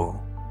trial at all.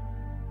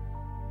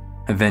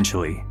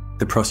 Eventually,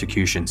 the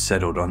prosecution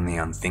settled on the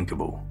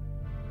unthinkable.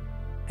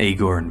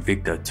 Igor and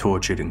Victor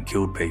tortured and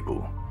killed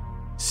people,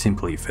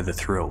 simply for the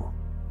thrill,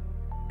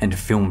 and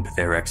filmed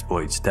their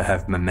exploits to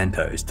have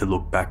mementos to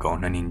look back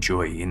on and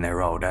enjoy in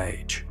their old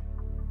age.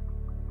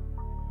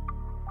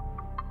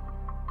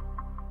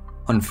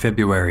 On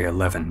February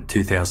 11,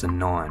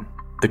 2009,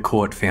 the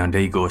court found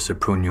Igor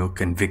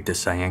Sapunyuk and Victor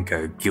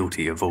Sayenko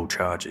guilty of all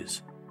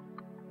charges.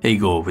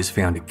 Igor was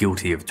found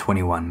guilty of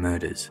 21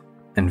 murders,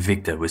 and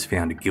Victor was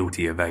found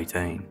guilty of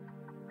 18.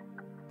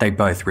 They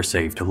both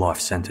received life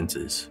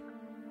sentences,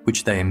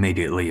 which they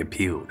immediately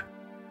appealed,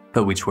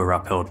 but which were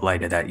upheld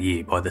later that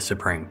year by the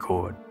Supreme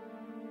Court.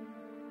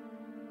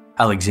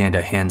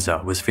 Alexander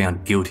Hansa was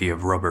found guilty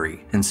of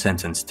robbery and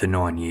sentenced to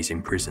 9 years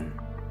in prison.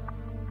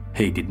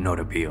 He did not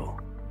appeal.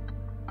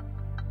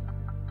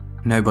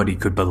 Nobody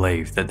could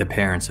believe that the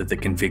parents of the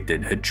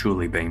convicted had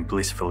truly been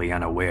blissfully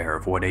unaware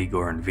of what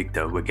Igor and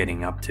Victor were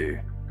getting up to.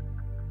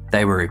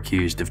 They were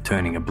accused of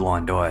turning a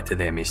blind eye to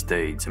their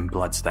misdeeds and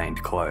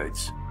blood-stained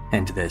clothes,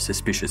 and to their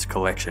suspicious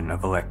collection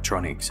of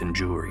electronics and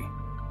jewellery.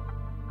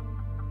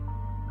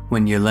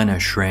 When Yelena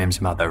Shram's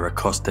mother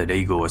accosted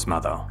Igor's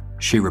mother,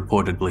 she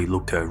reportedly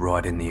looked her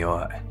right in the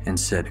eye and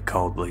said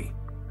coldly,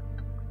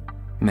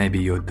 "Maybe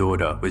your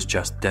daughter was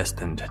just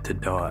destined to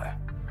die."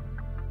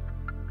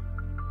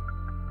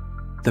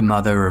 The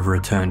mother of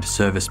returned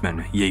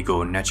serviceman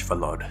Yegor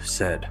Nechvalod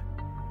said,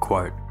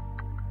 quote,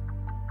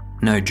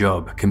 "No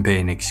job can be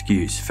an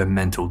excuse for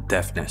mental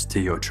deafness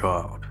to your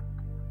child.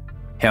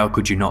 How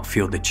could you not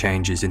feel the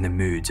changes in the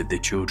moods of the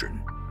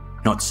children,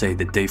 not see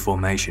the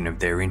deformation of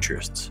their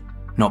interests,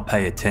 not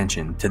pay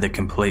attention to the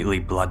completely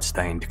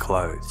blood-stained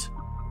clothes?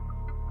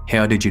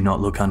 How did you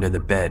not look under the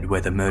bed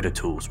where the murder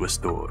tools were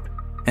stored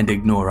and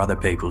ignore other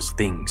people's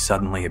things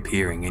suddenly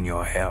appearing in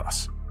your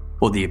house,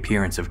 or the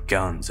appearance of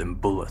guns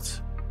and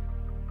bullets?"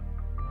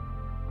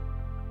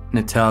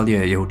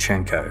 Natalia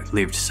Ilchenko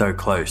lived so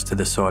close to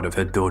the site of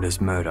her daughter's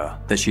murder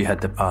that she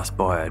had to pass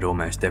by it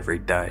almost every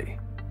day.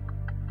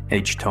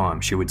 Each time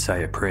she would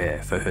say a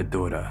prayer for her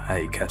daughter,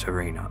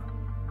 Katerina.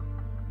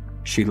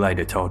 She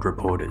later told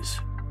reporters,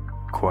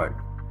 quote,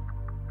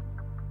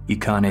 "You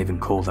can't even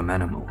call them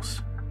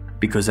animals,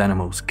 because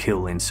animals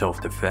kill in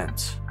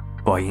self-defense,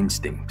 by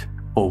instinct,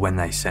 or when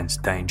they sense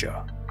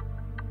danger.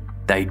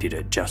 They did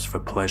it just for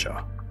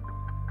pleasure.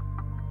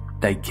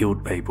 They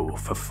killed people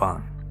for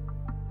fun."